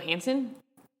Scarlett Johansson.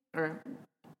 Or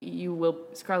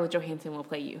Scarlett Johansson will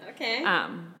play you. Okay. I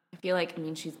feel like,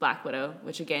 she's Black Widow,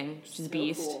 which again, she's so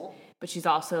Beast. Cool. But she's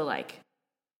also like,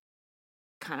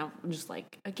 kind of just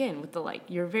like, again, with the like,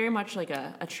 you're very much like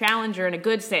a challenger in a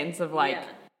good sense of like,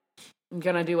 I'm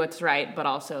gonna do what's right, but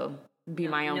also be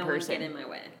my own person. Get in my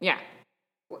way. Yeah.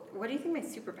 What do you think my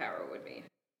superpower would be?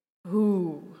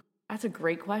 Ooh, that's a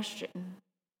great question.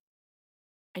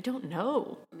 I don't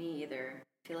know. Me either.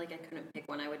 I feel like I couldn't pick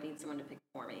one. I would need someone to pick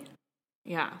for me.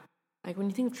 Yeah. Like when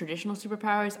you think of traditional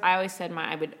superpowers, I always said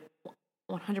I would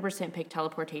 100% pick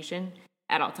teleportation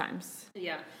at all times.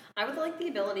 Yeah. I would like the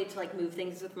ability to like move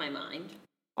things with my mind.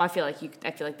 Well, I feel like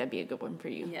that'd be a good one for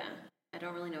you. Yeah. I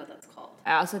don't really know what that's called.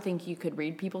 I also think you could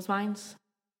read people's minds.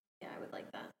 Yeah, I would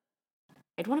like that.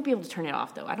 I'd want to be able to turn it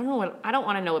off though. I don't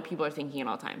want to know what people are thinking at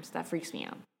all times. That freaks me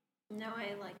out. No,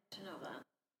 I like to know that.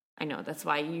 I know, that's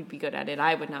why you'd be good at it.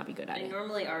 I would not be good at it. I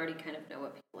normally already kind of know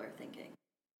what people are thinking.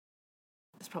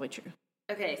 That's probably true.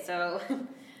 Okay, so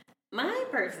my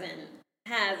person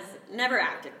has never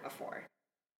acted before.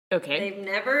 Okay. They've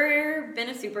never been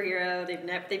a superhero.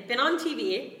 They've been on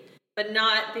TV, but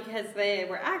not because they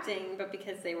were acting, but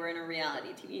because they were in a reality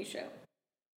TV show.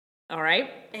 All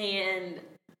right. And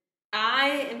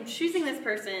I am choosing this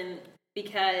person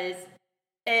because,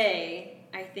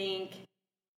 I think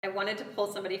I wanted to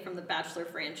pull somebody from the Bachelor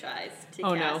franchise to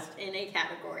cast in a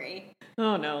category.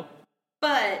 Oh, no.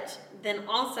 But then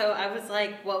also I was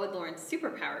like, what would Lauren's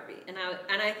superpower be? And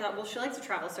I thought, well, she likes to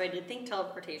travel, so I did think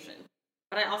teleportation.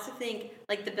 But I also think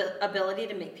like the ability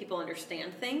to make people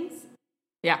understand things.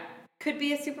 Yeah. Could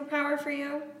be a superpower for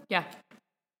you. Yeah.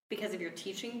 Because of your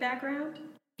teaching background.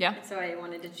 Yeah. And so I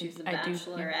wanted to choose a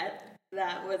bachelorette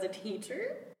that was a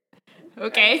teacher.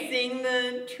 Okay. Seeing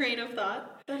the train of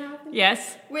thought that happened.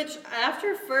 Yes. Which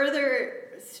after further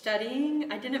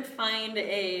studying, I didn't find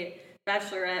a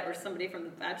Bachelorette or somebody from the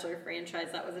Bachelor franchise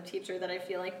that was a teacher that I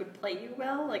feel like would play you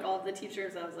well. Like all of the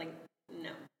teachers, I was like,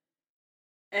 no.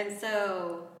 And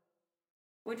so,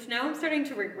 which now I'm starting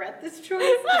to regret this choice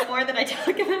the more that I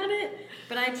talk about it.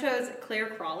 But I chose Claire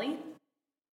Crawley.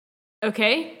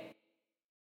 Okay.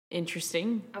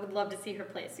 Interesting. I would love to see her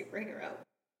play a superhero.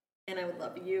 And I would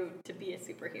love you to be a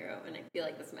superhero. And I feel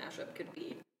like this mashup could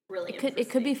be really interesting. It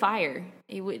could be fire.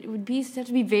 It would have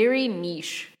to be very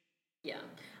niche. Yeah.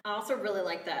 I also really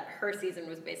like that her season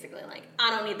was basically like,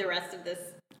 I don't need the rest of this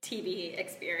TV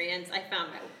experience. I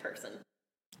found my person.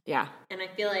 Yeah. And I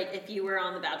feel like if you were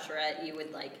on The Bachelorette, you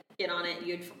would like get on it.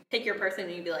 You'd pick your person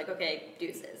and you'd be like, okay,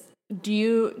 deuces. Do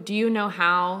you know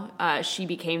how she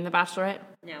became The Bachelorette?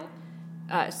 No.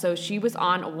 So she was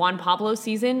on Juan Pablo's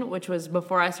season, which was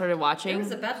before I started watching. There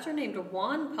was a bachelor named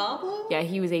Juan Pablo? Yeah,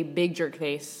 he was a big jerk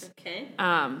face. Okay.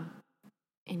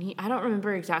 And I don't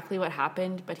remember exactly what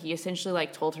happened, but he essentially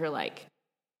like told her like,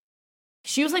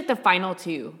 she was like the final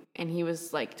two, and he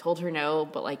was like told her no,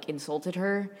 but like insulted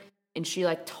her, and she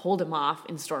like told him off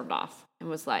and stormed off and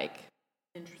was like,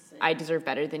 interesting, I deserve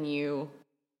better than you,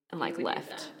 and like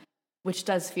left, which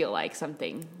does feel like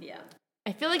something. Yeah.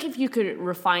 I feel like if you could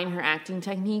refine her acting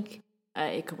technique,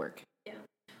 it could work. Yeah.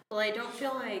 Well, I don't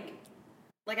feel like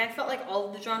I felt like all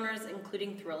of the genres,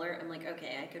 including thriller, I'm like,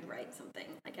 okay, I could write something.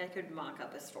 Like, I could mock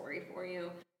up a story for you.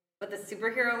 But the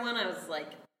superhero one, I was like,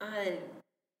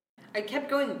 I kept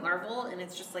going Marvel, and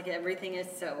it's just like everything is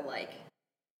so, like,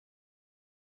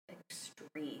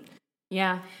 extreme.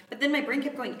 Yeah. But then my brain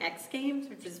kept going X Games,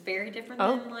 which is very different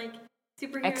than, like,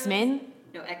 superheroes. X-Men?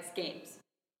 No, X Games.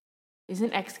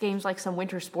 Isn't X Games like some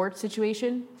winter sports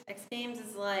situation? X Games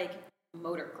is like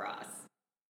motocross.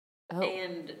 Oh.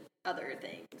 And other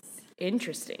things.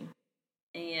 Interesting.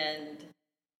 And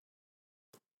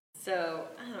so,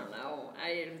 I don't know.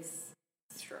 I was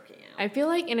stroking out. I feel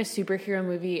like in a superhero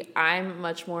movie, I'm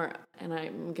much more, and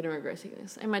I'm going to regret saying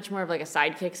this, I'm much more of like a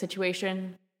sidekick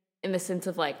situation in the sense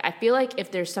of like, I feel like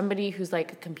if there's somebody who's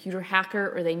like a computer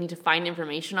hacker or they need to find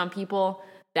information on people,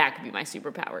 that could be my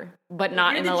superpower, but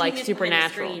not in the like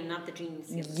supernatural. Screen, not the genius.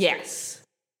 Yes,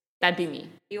 that'd be me.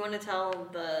 You want to tell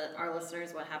our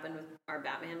listeners what happened with our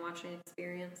Batman watching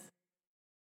experience?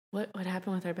 What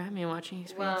happened with our Batman watching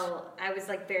experience? Well, I was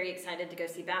like very excited to go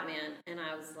see Batman, and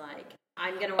I was like,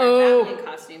 I'm gonna wear a Batman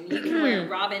costume. You can wear a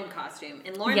Robin costume,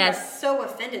 and Lauren got so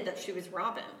offended that she was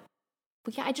Robin.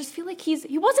 But yeah, I just feel like he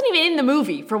wasn't even in the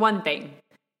movie for one thing.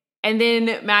 And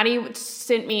then Maddie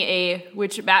sent me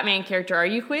which Batman character are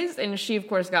you quiz, and she of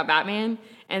course got Batman.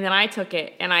 And then I took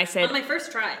it, and I said, on my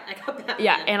first try, I got Batman.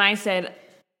 Yeah, and I said,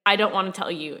 I don't want to tell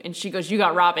you. And she goes, you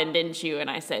got Robin, didn't you? And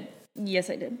I said,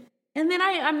 yes, I did. And then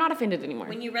I'm not offended anymore.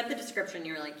 When you read the description,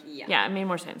 you were like, yeah. Yeah, it made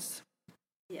more sense.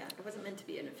 Yeah, it wasn't meant to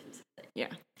be an offensive thing. Yeah.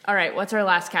 All right, what's our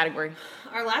last category?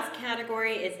 Our last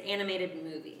category is animated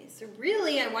movies. So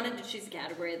really, I wanted to choose a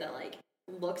category that, like,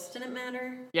 looks didn't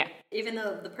matter. Yeah. Even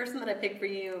though the person that I picked for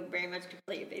you very much could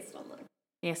play you based on look.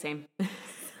 Yeah, same.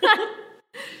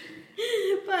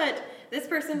 But this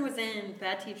person was in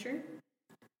Bad Teacher.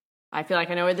 I feel like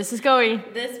I know where this is going.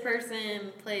 This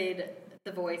person played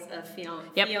the voice of Fiona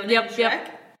Yep.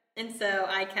 And so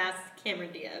I cast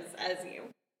Cameron Diaz as you.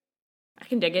 I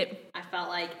can dig it. I felt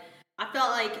like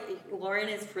Lauren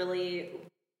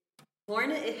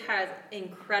has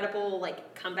incredible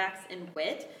like comebacks and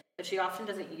wit, but she often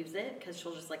doesn't use it because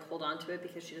she'll just like hold on to it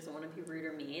because she doesn't want to be rude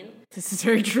or mean. This is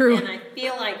very true. And I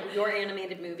feel like your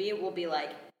animated movie will be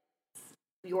like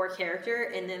your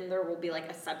character, and then there will be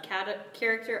like a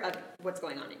character of what's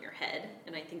going on in your head,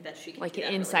 and I think that she can like do an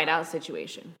that Inside really well. Out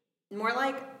situation. More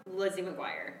like Lizzie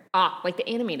McGuire. Like the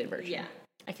animated version. Yeah.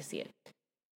 I can see it.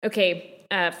 Okay,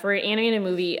 for an animated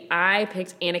movie, I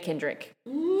picked Anna Kendrick.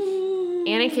 Ooh.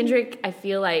 Anna Kendrick, I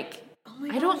feel like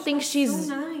I don't think she's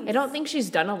so nice. I don't think she's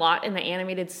done a lot in the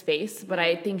animated space, but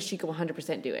I think she can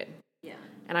 100% do it. Yeah.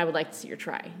 And I would like to see her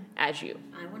try as you.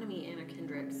 I want to meet Anna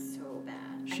Kendrick so bad.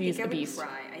 She's I a beast. Would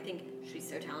cry. I think she's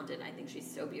so talented. I think she's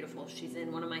so beautiful. She's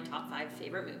in one of my top 5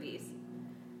 favorite movies.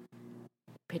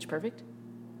 Pitch Perfect?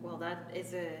 Well, that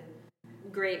is a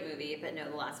great movie, but no,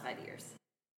 The Last 5 Years.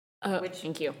 Which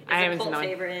thank you. I haven't seen that.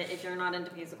 Favorite. If you're not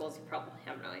into musicals, you probably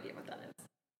have no idea what that is.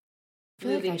 I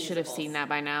feel like I should have seen that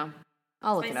by now.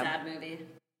 I'll look it up. It's my sad movie.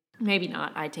 Maybe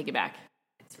not. I take it back.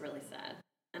 It's really sad.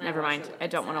 And never mind. I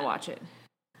don't want to watch it.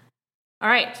 All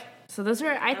right. So those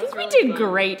are. I think we really did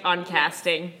great on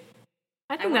casting.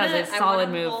 I think that was a solid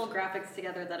move. I want to pull graphics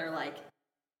together that are like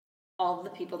all of the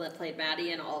people that played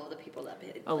Maddie and all of the people that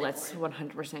played. Oh, let's 100%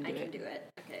 do it. I can do it.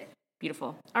 Okay.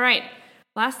 Beautiful. All right.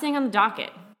 Last thing on the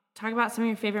docket. Talk about some of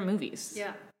your favorite movies.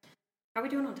 Yeah. How are we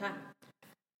doing on time?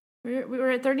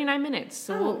 We're at 39 minutes,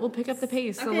 so we'll pick up the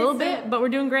pace a little bit, but we're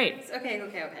doing great. Okay.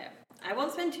 I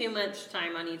won't spend too much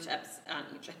time on each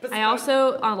episode. I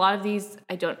also, on a lot of these,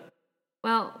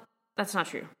 well, that's not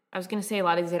true. I was going to say a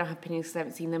lot of these I don't have opinions because I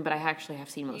haven't seen them, but I actually have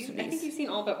seen most of these. I think you've seen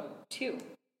all but 2.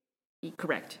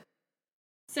 Correct.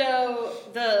 So,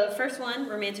 the first one,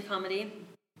 romantic comedy.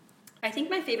 I think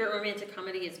my favorite romantic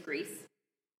comedy is Grease.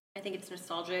 I think it's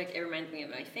nostalgic. It reminds me of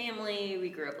my family. We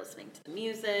grew up listening to the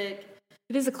music.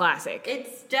 It is a classic. It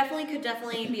could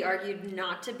definitely be argued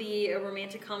not to be a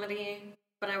romantic comedy,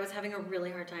 but I was having a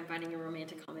really hard time finding a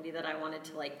romantic comedy that I wanted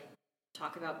to,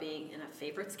 talk about being in a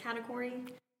favorites category.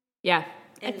 Yeah.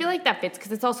 I feel like that fits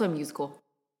because it's also a musical.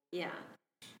 Yeah.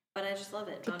 But I just love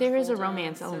it. But there is a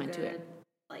romance element to it.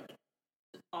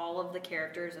 All of the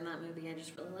characters in that movie, I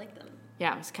just really like them.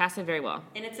 Yeah, it was casted very well.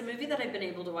 And it's a movie that I've been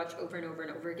able to watch over and over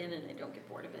and over again, and I don't get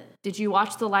bored of it. Did you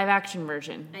watch the live-action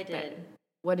version? I did.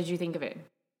 What did you think of it?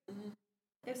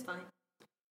 It was fine.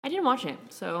 I didn't watch it,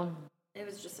 so... It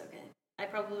was just okay. I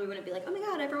probably wouldn't be like, oh my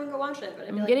god, everyone go watch it. But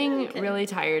I'm getting really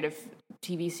tired of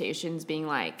TV stations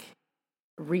being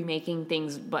remaking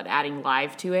things but adding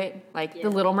live to it. The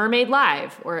Little Mermaid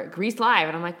live or Grease live.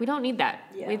 And I'm like, we don't need that.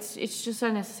 Yeah. It's just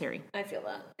unnecessary. I feel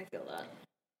that.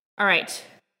 All right.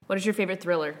 What is your favorite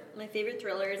thriller? My favorite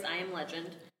thriller is I Am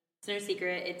Legend. It's no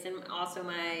secret. It's also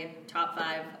my top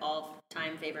 5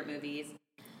 all-time favorite movies.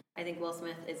 I think Will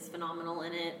Smith is phenomenal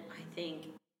in it. I think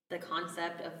the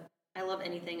concept of... I love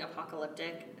anything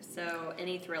apocalyptic. So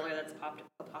any thriller that's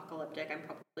apocalyptic, I'm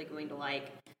probably going to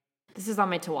like... This is on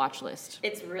my to-watch list.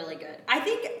 It's really good.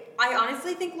 I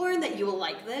honestly think, Lauren, that you will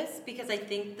like this because I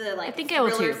think the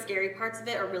thriller, scary parts of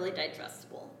it are really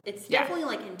digestible. It's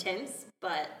definitely intense,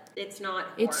 but it's not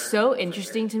horror. It's so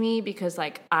interesting to me because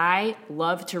I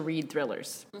love to read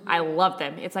thrillers. Mm-hmm. I love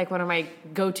them. It's one of my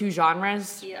go-to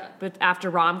genres. Yeah. But after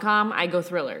rom-com, I go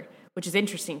thriller, which is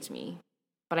interesting to me.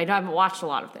 But I haven't watched a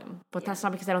lot of them. But that's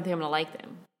not because I don't think I'm going to like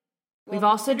them. Well, we've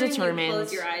also determined... You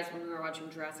closed your eyes when we were watching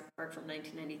Jurassic Park from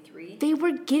 1993. They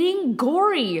were getting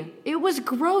gory. It was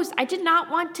gross. I did not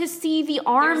want to see the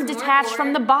arm detached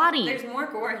from the body. There's more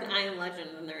gore in I Am Legend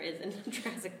than there is in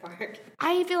Jurassic Park.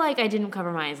 I feel like I didn't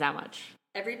cover my eyes that much.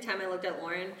 Every time I looked at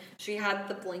Lauren, she had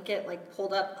the blanket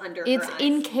pulled up under her eyes. It's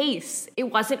in case. It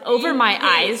wasn't over my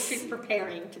eyes. She's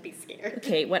preparing to be scared.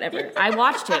 Okay, whatever. I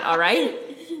watched it, all right?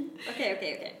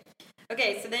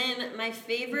 Okay, so then my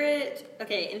favorite...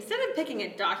 Okay, instead of picking a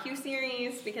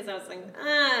docuseries, because I was like,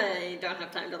 I don't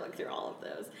have time to look through all of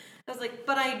those. I was like,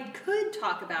 but I could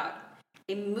talk about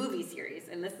a movie series,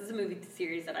 and this is a movie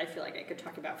series that I feel like I could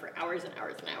talk about for hours and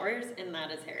hours and hours, and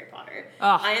that is Harry Potter.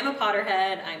 Ugh. I am a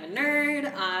Potterhead. I'm a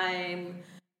nerd. I'm,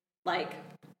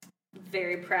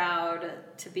 very proud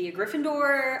to be a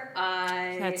Gryffindor.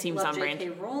 That seems love on J.K.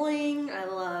 Rowling.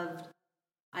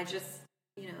 I just...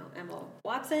 Emma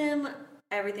Watson,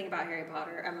 everything about Harry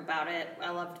Potter. I'm about it.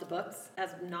 I loved the books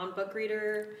as a non-book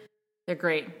reader. They're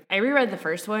great. I reread the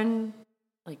first one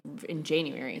in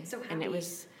January. So happy. And it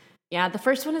was, the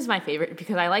first one is my favorite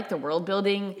because I like the world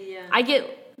building. Yeah. I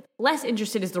get less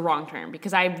interested is the wrong term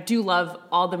because I do love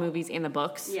all the movies and the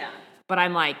books. Yeah. But I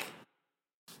like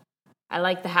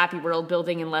the happy world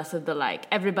building and less of the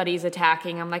everybody's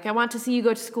attacking. I'm I want to see you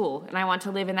go to school and I want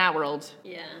to live in that world.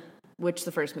 Yeah. Which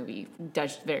the first movie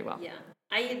does very well. Yeah.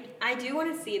 I do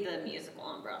want to see the musical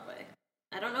on Broadway.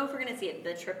 I don't know if we're going to see it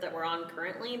the trip that we're on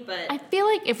currently, but... I feel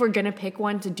like if we're going to pick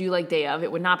one to do day of,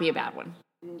 it would not be a bad one.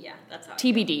 Yeah, that's how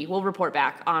TBD. We'll report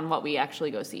back on what we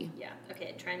actually go see. Yeah,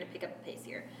 okay, trying to pick up the pace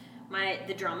here.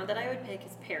 The drama that I would pick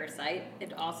is Parasite.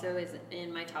 It also is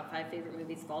in my top 5 favorite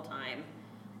movies of all time.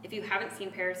 If you haven't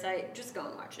seen Parasite, just go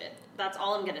and watch it. That's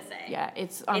all I'm going to say. Yeah,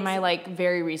 it's on my,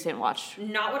 very recent watch.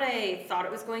 Not what I thought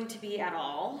it was going to be at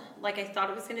all. I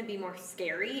thought it was going to be more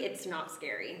scary. It's not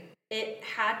scary. It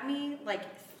had me,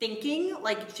 thinking,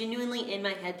 genuinely in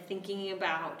my head, thinking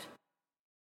about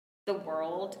the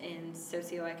world and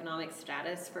socioeconomic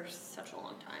status for such a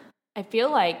long time. I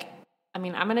feel I'm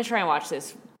going to try and watch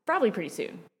this probably pretty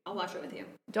soon. I'll watch it with you.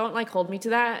 Don't, hold me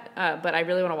to that, but I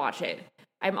really want to watch it.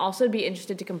 I'm also be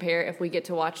interested to compare if we get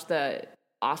to watch the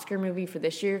Oscar movie for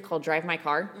this year called Drive My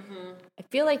Car. Mm-hmm. I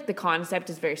feel like the concept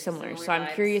is very similar so I'm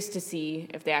curious to see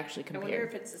if they actually compare. I wonder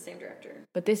if it's the same director.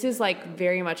 But this is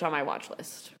very much on my watch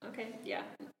list. Okay, yeah.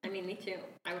 Me too.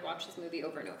 I would watch this movie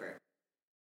over and over.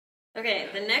 Okay,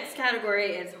 the next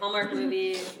category is Hallmark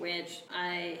movies, which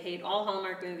I hate all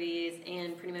Hallmark movies,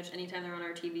 and pretty much anytime they're on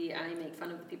our TV, I make fun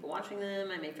of the people watching them,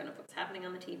 I make fun of what's happening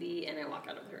on the TV, and I walk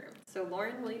out of the room. So,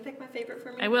 Lauren, will you pick my favorite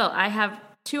for me? I will. I have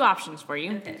 2 options for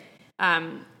you. Okay.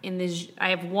 I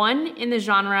have one in the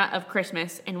genre of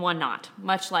Christmas and one not,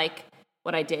 much like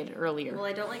what I did earlier. Well,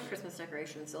 I don't like Christmas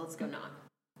decorations, so let's go not.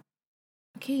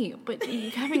 Okay, but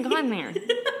you haven't gone there.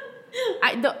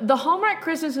 The Hallmark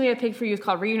Christmas movie I picked for you is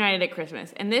called Reunited at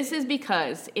Christmas. And this is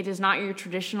because it is not your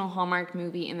traditional Hallmark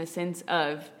movie in the sense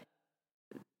of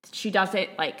she does it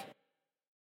like...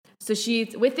 So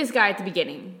she's with this guy at the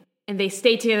beginning, and they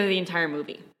stay together the entire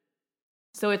movie.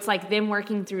 So it's like them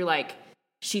working through like...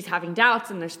 She's having doubts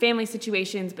and there's family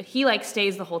situations, but he like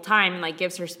stays the whole time and like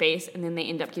gives her space, and then they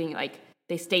end up getting like...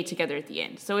 They stay together at the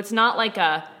end. So it's not like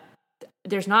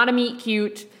there's not a meet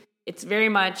cute. It's very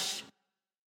much...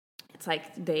 It's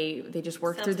like they just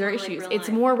work through their issues. It's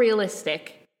more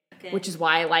realistic, which is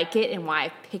why I like it and why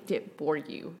I picked it for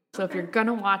you. So if you're going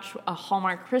to watch a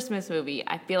Hallmark Christmas movie,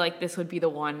 I feel like this would be the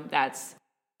one that's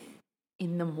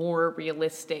in the more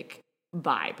realistic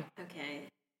vibe. Okay.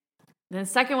 And the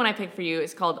second one I picked for you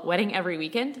is called Wedding Every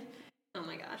Weekend. Oh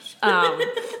my gosh.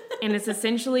 And it's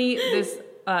essentially this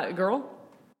girl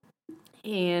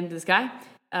and this guy.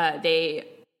 They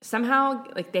somehow,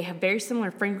 like, they have very similar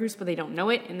friend groups, but they don't know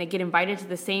it, and they get invited to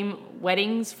the same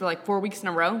weddings for, like, 4 weeks in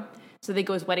a row, so they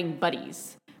go as wedding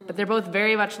buddies. But they're both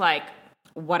very much like,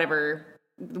 whatever,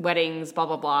 weddings, blah,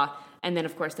 blah, blah, and then,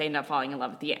 of course, they end up falling in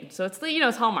love at the end. So it's,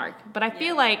 it's Hallmark. But I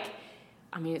feel like,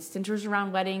 it centers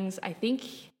around weddings. I think,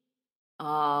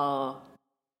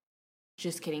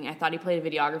 just kidding. I thought he played a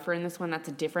videographer in this one. That's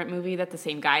a different movie that the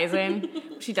same guy is in.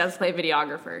 She does play a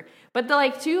videographer. But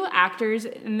the, two actors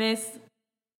in this...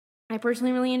 I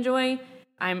personally really enjoy.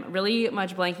 I'm really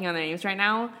much blanking on their names right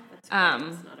now. That's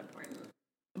not important.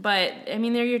 But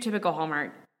they're your typical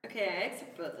Hallmark. Okay, I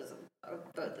accept both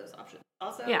those options.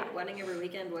 Also, Wedding Every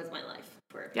Weekend was my life.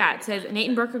 It says Nate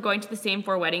and Brooke are going to the same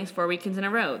 4 weddings 4 weekends in a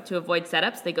row. To avoid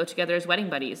setups, they go together as wedding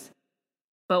buddies.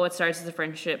 But what starts as a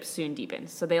friendship soon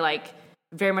deepens. So they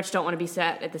very much don't want to be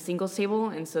sat at the singles table,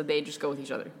 and so they just go with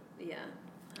each other. Yeah.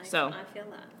 I feel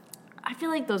that. I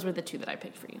feel like those were the 2 that I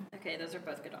picked for you. Okay, those are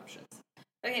both good options.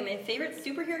 Okay, my favorite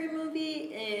superhero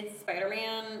movie is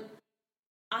Spider-Man.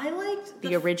 I liked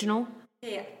the original?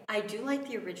 Yeah, I do like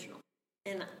the original.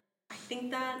 And I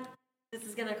think that this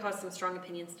is going to cause some strong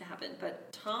opinions to happen.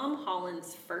 But Tom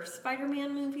Holland's first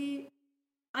Spider-Man movie,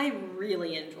 I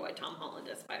really enjoy Tom Holland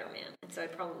as Spider-Man. And so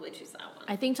I'd probably choose that one.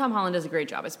 I think Tom Holland does a great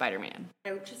job as Spider-Man.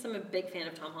 I'm a big fan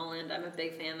of Tom Holland. I'm a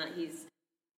big fan that he's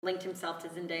linked himself to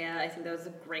Zendaya. I think that was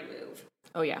a great move.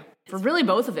 Oh, yeah. For really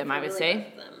both of them, I would say. Both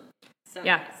of them. So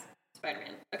nice.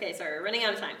 Spider-Man. Okay, sorry, we're running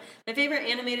out of time. My favorite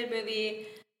animated movie,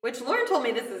 which Lauren told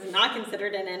me this is not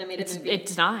considered an animated movie.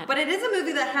 It's not. But it is a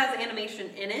movie that has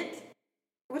animation in it,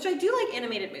 which I do like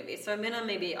animated movies. So I'm going to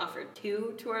maybe offer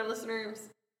 2 to our listeners,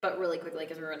 but really quickly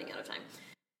because we're running out of time.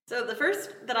 So the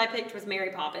first that I picked was Mary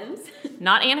Poppins.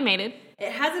 Not animated.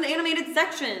 It has an animated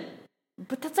section.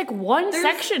 But that's one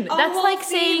section. That's like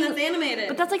saying that's animated.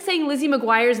 But that's like saying Lizzie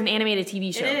McGuire's an animated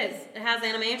TV show. It is. It has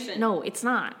animation. No, it's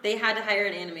not. They had to hire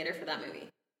an animator for that movie,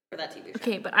 for that TV show.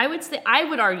 Okay, but I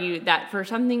would argue that for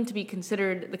something to be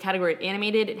considered the category of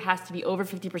animated, it has to be over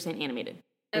 50% animated.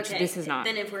 Which this is not.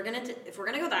 Then if we're gonna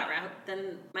go that route,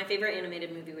 then my favorite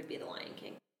animated movie would be The Lion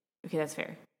King. Okay, that's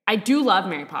fair. I do love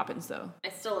Mary Poppins though. I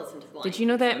still listen to The Lion King. Did you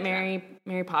know that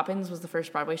Mary Poppins was the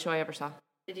first Broadway show I ever saw?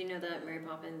 Did you know that Mary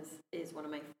Poppins is one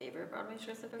of my favorite Broadway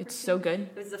shows I've ever seen? It's so good.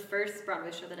 It was the first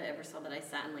Broadway show that I ever saw that I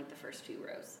sat in the first 2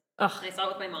 rows. Ugh. And I saw it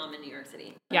with my mom in New York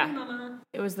City. Yeah. Hi, Mama.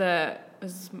 It was the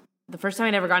first time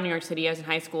I'd ever gone to New York City. I was in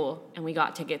high school, and we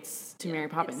got tickets to Mary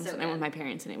Poppins, and I went with my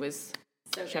parents, and it was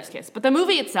chef's kiss. But the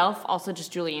movie itself, also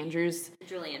just Julie Andrews.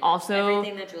 Also,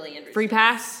 everything that Julie Andrews Free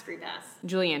Pass.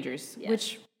 Julie Andrews, yes.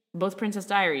 Which both Princess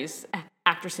Diaries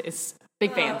actresses,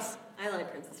 big fans. I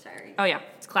like Princess Diaries. Oh yeah,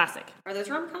 it's classic. Are those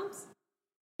rom-coms?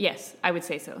 Yes, I would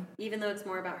say so. Even though it's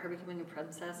more about her becoming a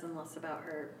princess and less about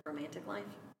her romantic life?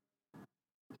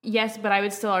 Yes, but I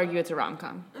would still argue it's a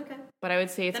rom-com. Okay. But I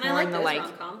would say it's more in the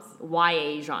rom-coms.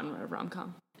 YA genre of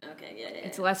rom-com. Okay, yeah.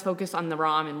 It's less focused on the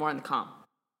rom and more on the com.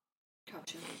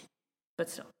 Gotcha.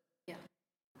 But still. Yeah.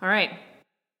 All right.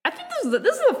 I think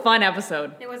this is a fun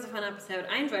episode. It was a fun episode.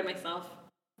 I enjoyed myself.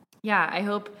 Yeah, I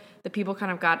hope the people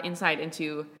kind of got insight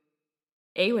into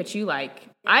what you like.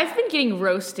 I've been getting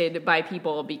roasted by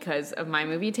people because of my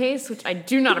movie taste, which I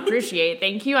do not appreciate.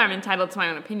 Thank you. I'm entitled to my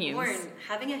own opinions. Lauren,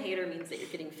 having a hater means that you're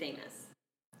getting famous.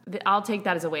 I'll take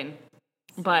that as a win.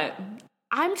 But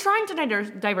I'm trying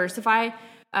to diversify.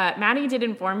 Maddie did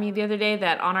inform me the other day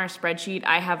that on our spreadsheet,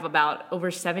 I have about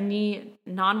over 70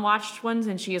 non-watched ones,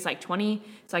 and she is 20,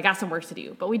 so I got some work to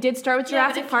do. But we did start with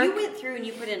Jurassic Park. If you went through and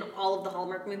you put in all of the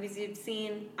Hallmark movies you've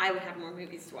seen, I would have more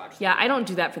movies to watch. Yeah, I don't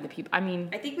do that for the people.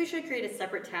 I think we should create a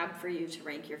separate tab for you to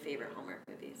rank your favorite Hallmark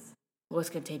movies. Well, it's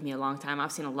going to take me a long time.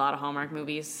 I've seen a lot of Hallmark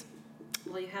movies.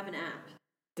 Well, you have an app.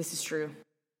 This is true.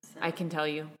 So. I can tell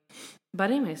you.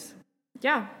 But anyways,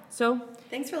 yeah. So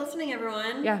thanks for listening,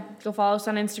 everyone. Yeah, go follow us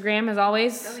on Instagram as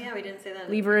always. Oh yeah, we didn't say that.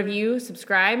 Leave a review,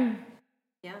 subscribe.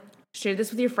 Yeah. Share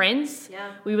this with your friends.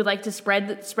 Yeah. We would like to spread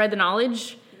the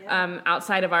knowledge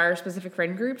outside of our specific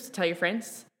friend groups. Tell your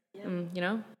friends. Yeah. You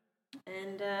know.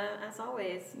 And as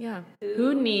always,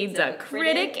 who needs a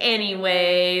critic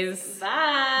anyways? Bye.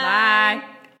 Bye.